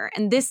surrender.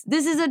 And this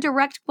is a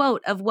direct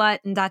quote of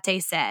what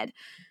Ndate said.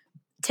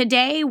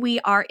 Today we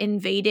are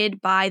invaded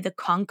by the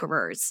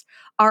conquerors.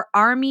 Our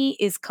army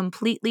is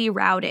completely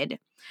routed.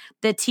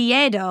 The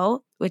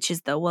Tiedo, which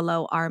is the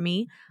Waalo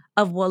army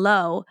of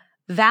Waalo,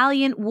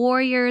 valiant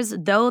warriors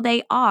though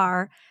they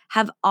are,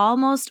 have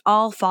almost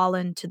all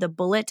fallen to the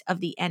bullet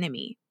of the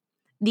enemy.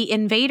 The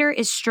invader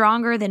is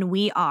stronger than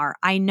we are,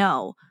 I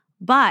know,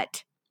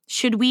 but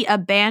should we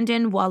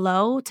abandon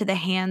Waalo to the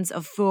hands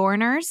of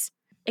foreigners?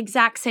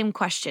 Exact same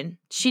question.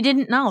 She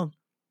didn't know.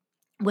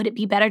 Would it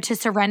be better to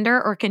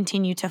surrender or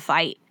continue to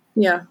fight?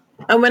 Yeah.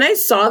 And when I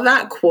saw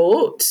that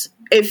quote,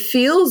 it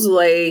feels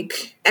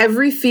like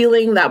every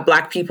feeling that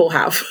Black people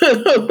have,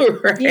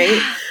 right?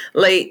 Yeah.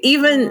 Like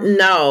even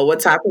now,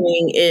 what's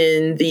happening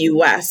in the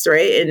US,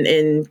 right?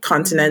 In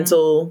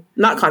continental,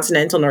 not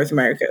continental North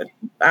America,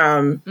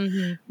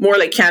 more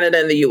like Canada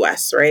and the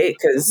US, right?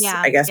 Because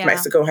I guess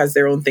Mexico has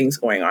their own things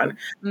going on.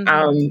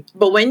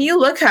 But when you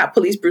look at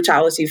police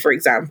brutality, for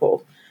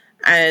example,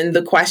 and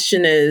the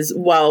question is,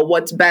 well,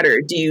 what's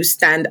better? Do you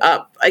stand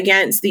up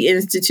against the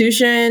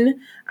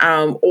institution,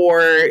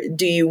 or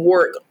do you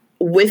work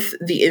with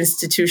the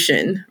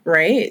institution,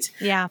 right?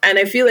 Yeah. And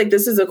I feel like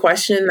this is a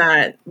question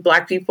that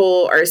Black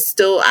people are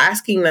still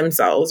asking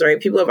themselves,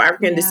 right? People of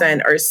African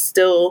descent are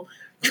still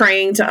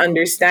trying to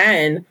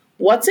understand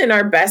what's in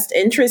our best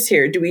interest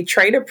here. Do we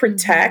try to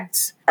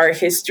protect our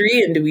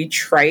history, and do we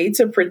try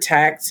to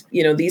protect,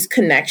 these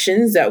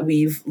connections that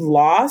we've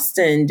lost?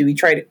 And do we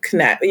try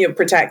to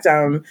protect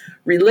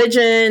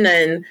religion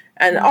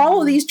and all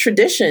of these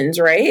traditions,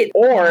 right?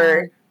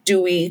 Or do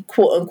we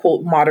quote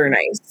unquote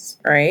modernize,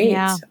 right?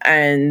 Yeah.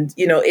 And,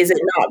 is it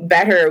not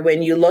better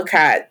when you look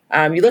at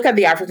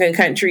the African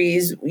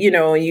countries,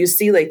 and you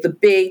see like the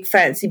big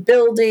fancy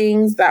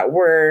buildings that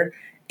were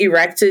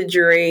erected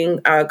during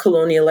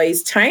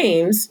colonialized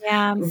times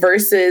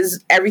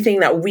versus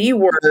everything that we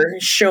were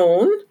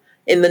shown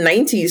in the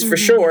 90s for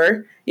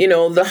sure,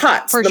 the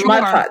huts,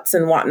 mud huts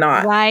and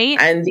whatnot. Right.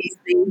 And these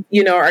things,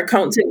 are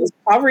counted as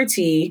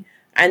poverty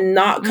and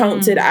not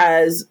counted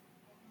as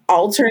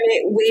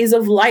alternate ways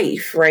of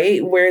life,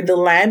 right? Where the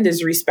land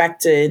is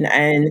respected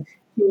and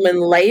human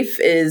life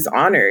is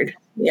honored.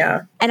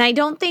 Yeah. And I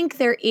don't think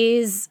there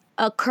is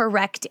a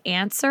correct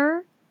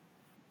answer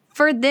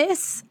for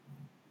this.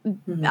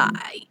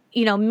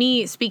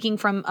 Me speaking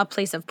from a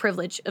place of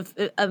privilege, of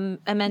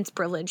immense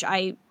privilege,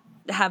 I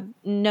have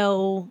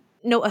no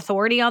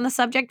authority on the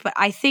subject, but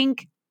I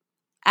think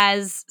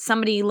as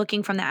somebody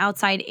looking from the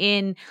outside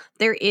in,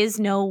 there is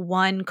no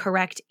one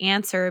correct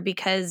answer,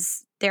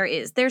 because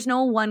there's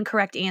no one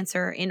correct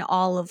answer in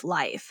all of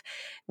life,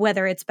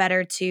 whether it's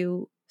better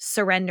to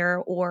surrender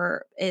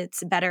or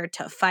it's better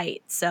to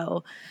fight.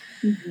 So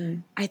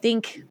I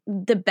think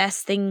the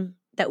best thing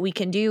that we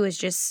can do is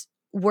just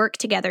work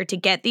together to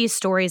get these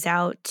stories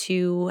out,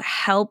 to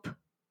help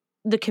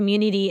the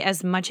community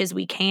as much as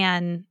we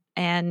can,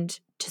 and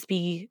just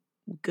be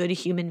good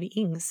human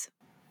beings.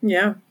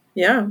 Yeah,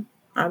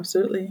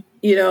 absolutely.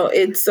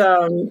 It's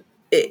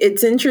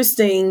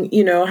interesting,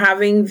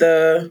 having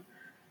the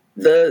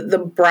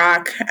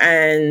BRAC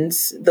and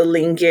the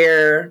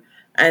Linguère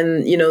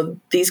and,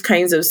 these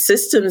kinds of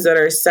systems that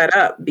are set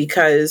up,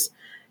 because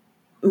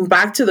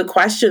back to the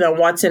question on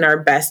what's in our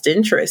best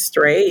interest,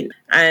 right?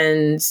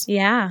 And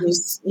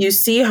you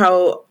see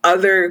how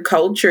other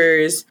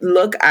cultures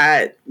look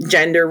at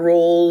gender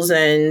roles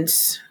and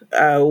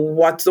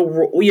what's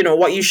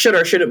what you should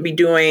or shouldn't be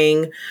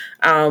doing,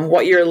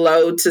 what you're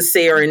allowed to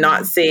say or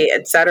not say,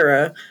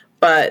 etc.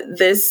 But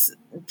this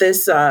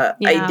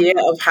idea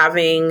of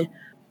having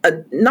a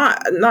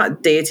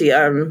not deity,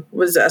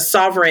 was a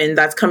sovereign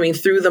that's coming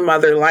through the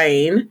mother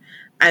line,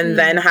 and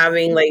then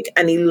having like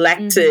an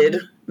elected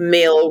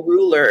male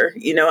ruler,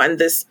 and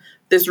this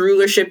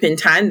rulership in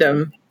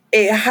tandem.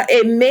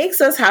 It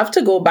makes us have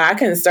to go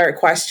back and start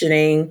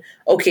questioning,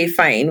 okay,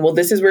 fine, well,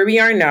 this is where we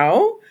are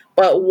now,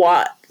 but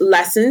what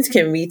lessons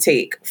can we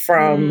take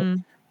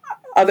from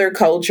other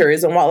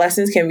cultures, and what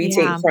lessons can we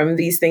take from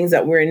these things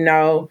that we're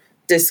now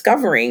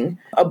discovering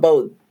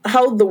about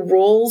how the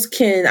roles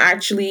can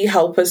actually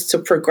help us to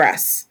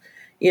progress.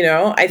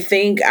 I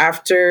think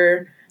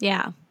after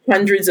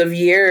hundreds of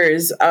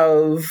years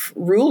of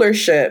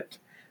rulership,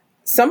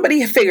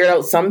 somebody figured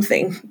out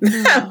something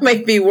that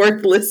might be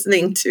worth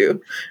listening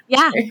to.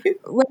 Yeah.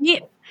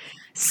 Right?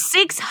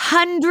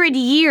 600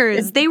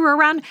 years they were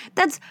around.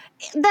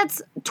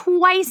 That's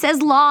twice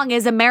as long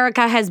as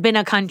America has been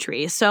a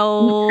country.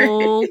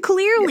 So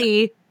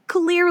clearly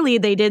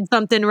they did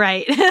something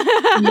right.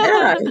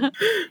 Yeah.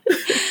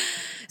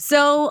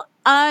 So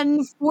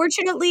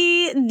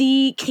unfortunately,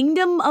 the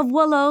kingdom of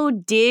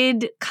Waalo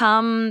did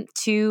come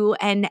to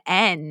an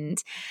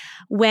end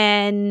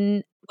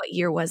when, what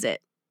year was it?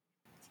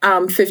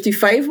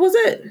 55, was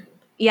it?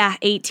 Yeah,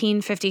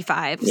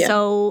 1855. Yeah.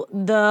 So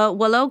the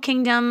Waalo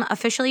Kingdom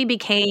officially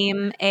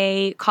became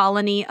a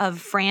colony of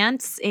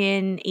France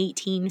in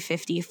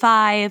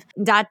 1855.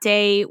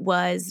 Date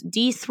was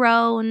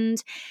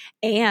dethroned,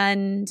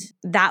 and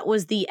that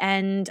was the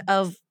end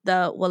of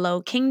the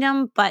Waalo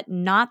Kingdom, but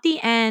not the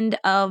end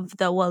of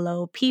the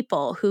Waalo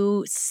people,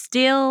 who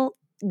still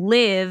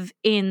live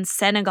in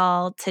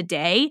Senegal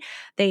today.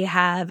 They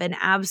have an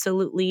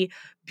absolutely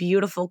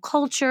beautiful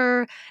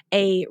culture,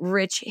 a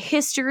rich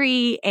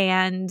history,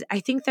 and I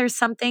think there's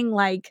something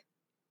like,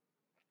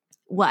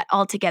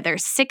 altogether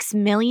 6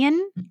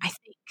 million, I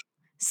think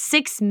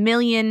 6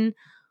 million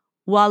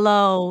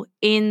Waalo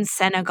in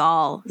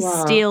Senegal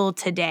still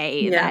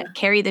today that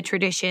carry the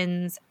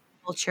traditions,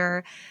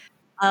 culture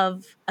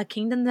of a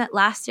kingdom that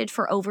lasted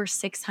for over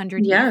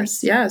 600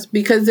 years. Yes,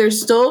 because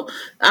there's still,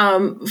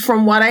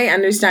 from what I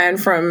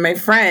understand from my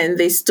friend,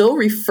 they still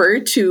refer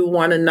to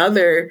one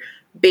another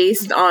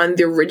based on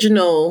the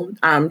original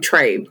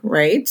tribe,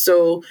 right?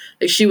 So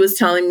like, she was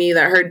telling me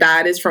that her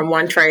dad is from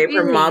one tribe,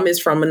 her mom is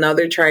from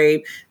another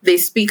tribe. They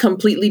speak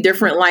completely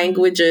different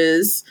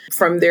languages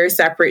from their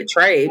separate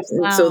tribes.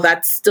 And so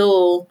that's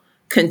still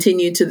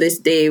continued to this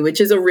day, which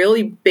is a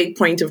really big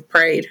point of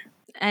pride.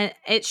 And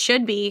it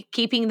should be.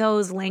 Keeping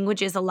those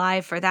languages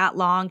alive for that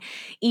long,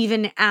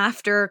 even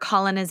after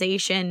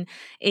colonization,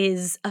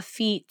 is a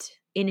feat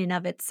in and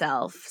of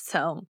itself.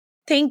 So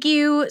thank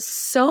you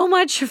so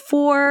much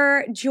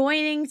for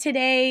joining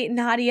today,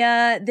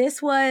 Nadia.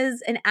 This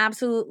was an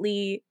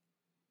absolutely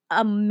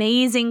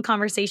amazing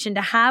conversation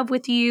to have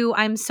with you.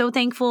 I'm so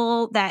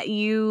thankful that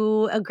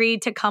you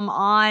agreed to come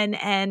on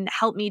and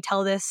help me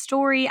tell this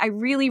story. I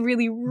really,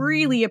 really,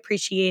 really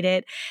appreciate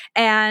it.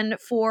 And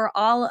for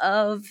all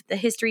of the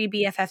history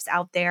BFFs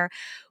out there,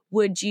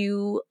 would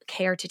you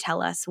care to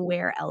tell us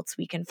where else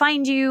we can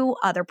find you,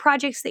 other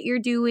projects that you're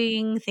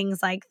doing,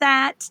 things like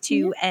that,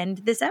 to end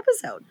this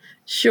episode?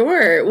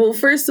 Sure. Well,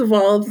 first of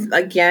all,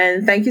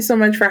 again, thank you so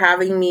much for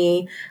having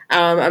me.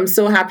 I'm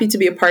so happy to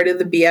be a part of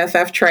the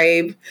BFF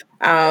tribe.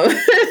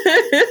 Yes.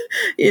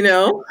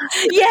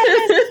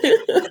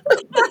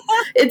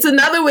 It's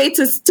another way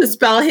to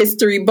spell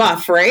history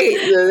buff, right?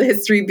 The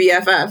history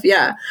BFF.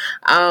 Yeah.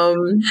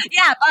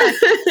 Yeah, buff.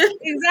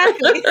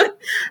 Exactly.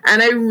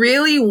 And I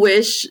really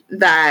wish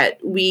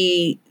that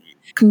we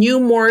knew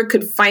more,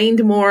 could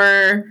find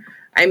more.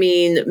 I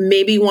mean,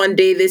 maybe one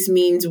day this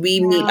means we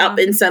meet up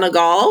in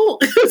Senegal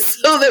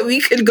so that we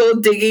could go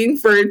digging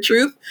for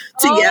truth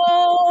together.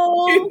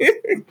 Oh,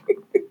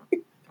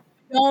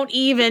 don't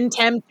even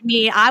tempt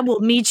me. I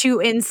will meet you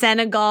in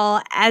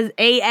Senegal as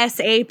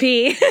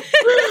ASAP.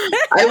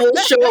 I will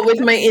show up with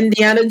my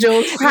Indiana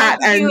Jones hat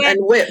and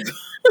whip.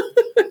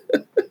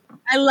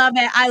 I love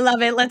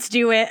it. Let's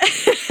do it.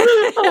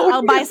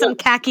 I'll buy some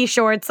khaki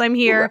shorts. I'm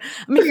here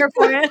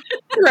for it.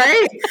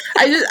 Right?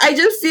 I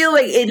just feel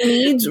like it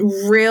needs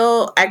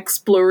real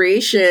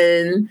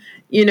exploration.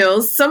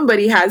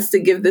 Somebody has to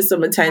give this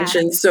some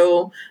attention. Yes.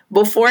 So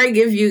before I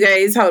give you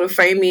guys how to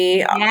find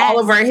me, all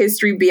of our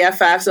history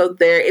BFFs out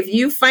there, if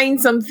you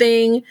find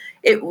something,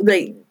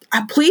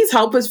 please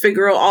help us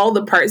figure out all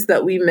the parts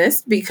that we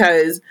missed,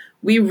 because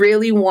we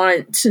really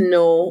want to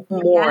know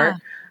more.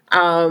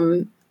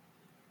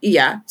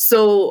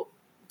 So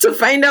to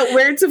find out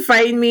where to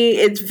find me,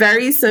 it's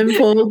very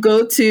simple.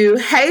 Go to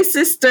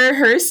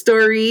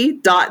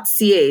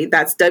heysisterherstory.ca.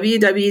 That's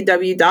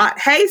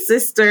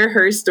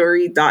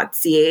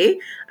www.heysisterherstory.ca.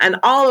 And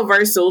all of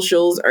our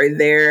socials are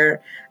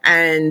there.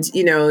 And,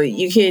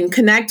 you can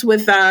connect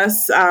with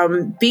us.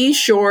 Be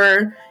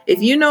sure, if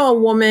you know a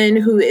woman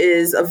who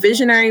is a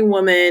visionary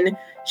woman,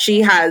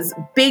 She has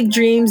big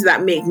dreams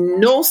that make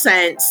no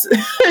sense.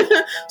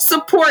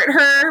 Support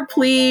her,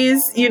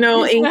 please,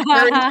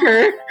 encourage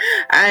her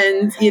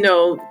and,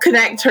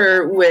 connect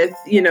her with,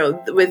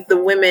 with the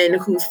women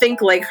who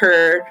think like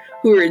her,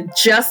 who are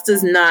just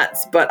as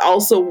nuts, but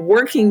also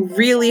working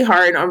really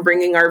hard on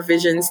bringing our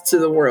visions to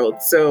the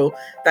world. So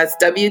that's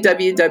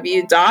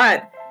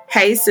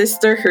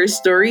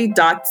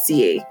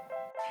www.heysisterherstory.ca.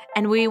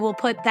 And we will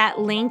put that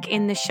link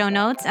in the show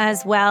notes,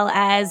 as well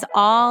as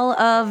all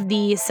of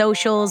the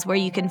socials where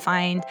you can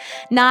find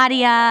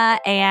Nadia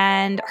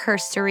and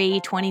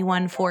Herstory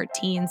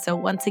 2114. So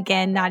once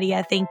again,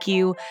 Nadia, thank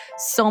you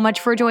so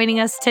much for joining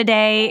us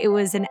today. It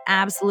was an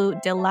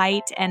absolute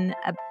delight and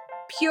a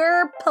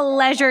pure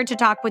pleasure to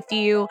talk with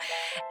you.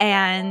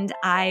 And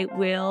I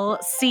will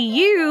see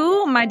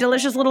you, my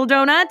delicious little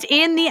donut,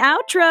 in the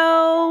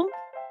outro.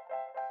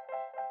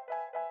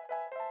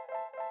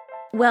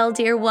 Well,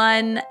 dear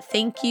one,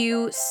 thank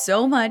you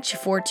so much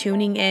for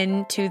tuning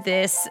in to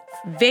this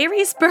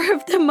very spur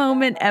of the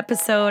moment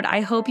episode.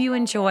 I hope you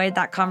enjoyed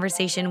that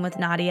conversation with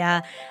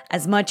Nadia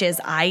as much as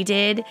I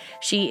did.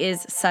 She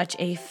is such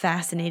a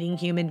fascinating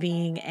human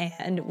being,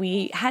 and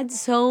we had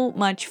so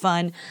much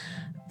fun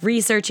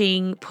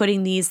researching,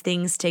 putting these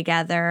things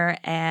together,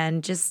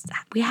 and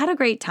we had a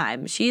great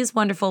time. She is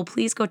wonderful.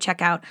 Please go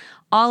check out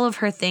all of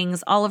her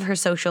things, all of her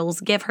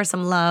socials, give her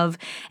some love,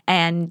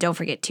 and don't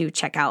forget to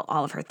check out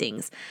all of her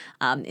things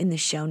in the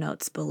show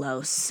notes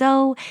below.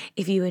 So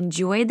if you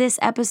enjoyed this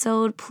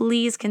episode,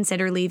 please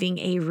consider leaving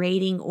a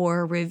rating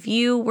or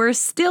review. We're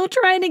still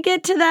trying to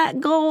get to that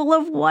goal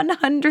of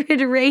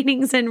 100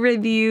 ratings and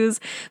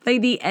reviews by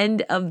the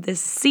end of the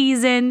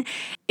season.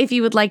 If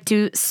you would like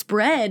to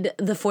spread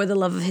the For the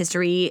Love of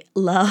History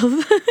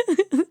love,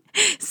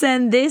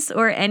 send this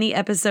or any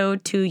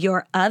episode to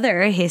your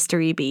other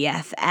history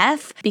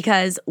BFF,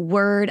 because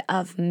word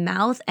of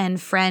mouth and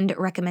friend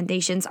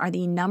recommendations are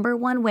the number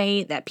one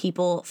way that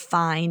people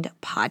find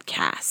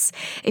podcasts.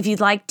 If you'd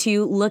like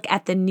to look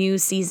at the new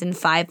season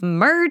 5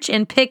 merch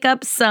and pick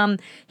up some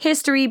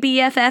history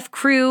BFF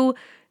crew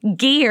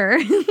gear,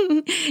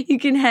 you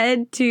can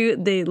head to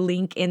the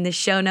link in the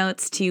show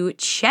notes to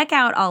check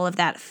out all of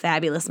that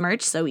fabulous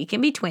merch so we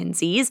can be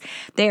twinsies.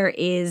 There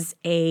is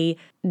a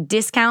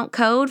discount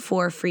code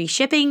for free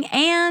shipping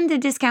and a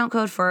discount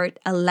code for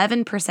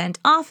 11%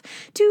 off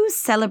to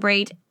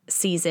celebrate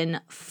season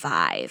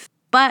 5.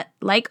 But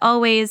like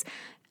always,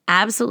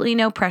 absolutely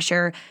no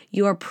pressure.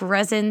 Your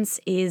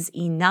presence is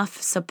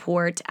enough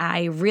support.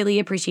 I really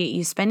appreciate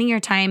you spending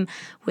your time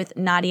with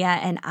Nadia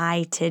and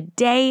I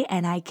today,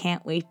 and I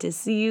can't wait to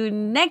see you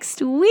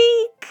next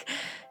week.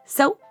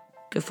 So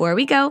before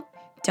we go,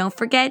 don't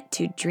forget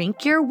to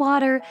drink your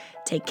water,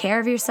 take care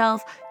of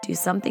yourself, do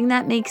something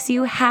that makes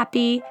you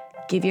happy.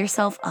 Give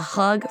yourself a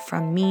hug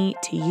from me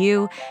to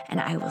you, and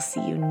I will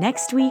see you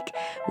next week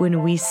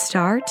when we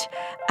start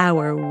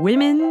our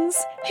Women's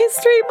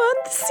History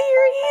Month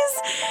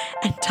series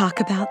and talk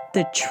about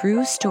the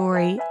true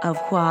story of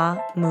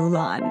Hua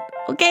Mulan.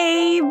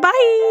 Okay,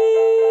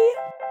 bye!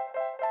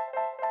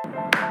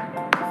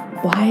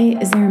 Why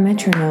is there a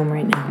metronome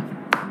right now?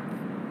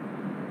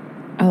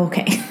 Oh,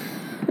 okay.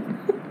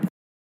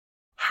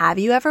 Have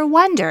you ever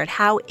wondered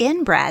how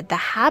inbred the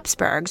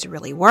Habsburgs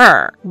really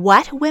were?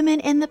 What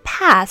women in the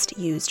past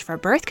used for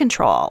birth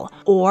control?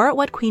 Or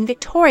what Queen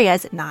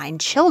Victoria's 9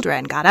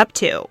 children got up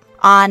to?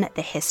 On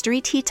the History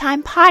Tea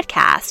Time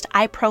podcast,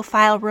 I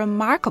profile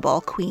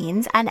remarkable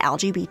queens and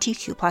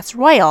LGBTQ+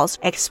 royals,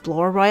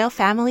 explore royal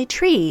family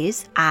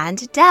trees,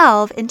 and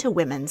delve into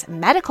women's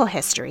medical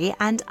history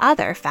and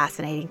other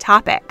fascinating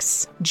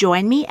topics.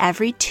 Join me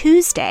every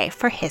Tuesday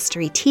for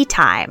History Tea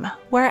Time,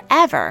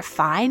 wherever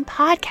fine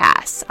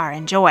podcasts are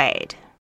enjoyed.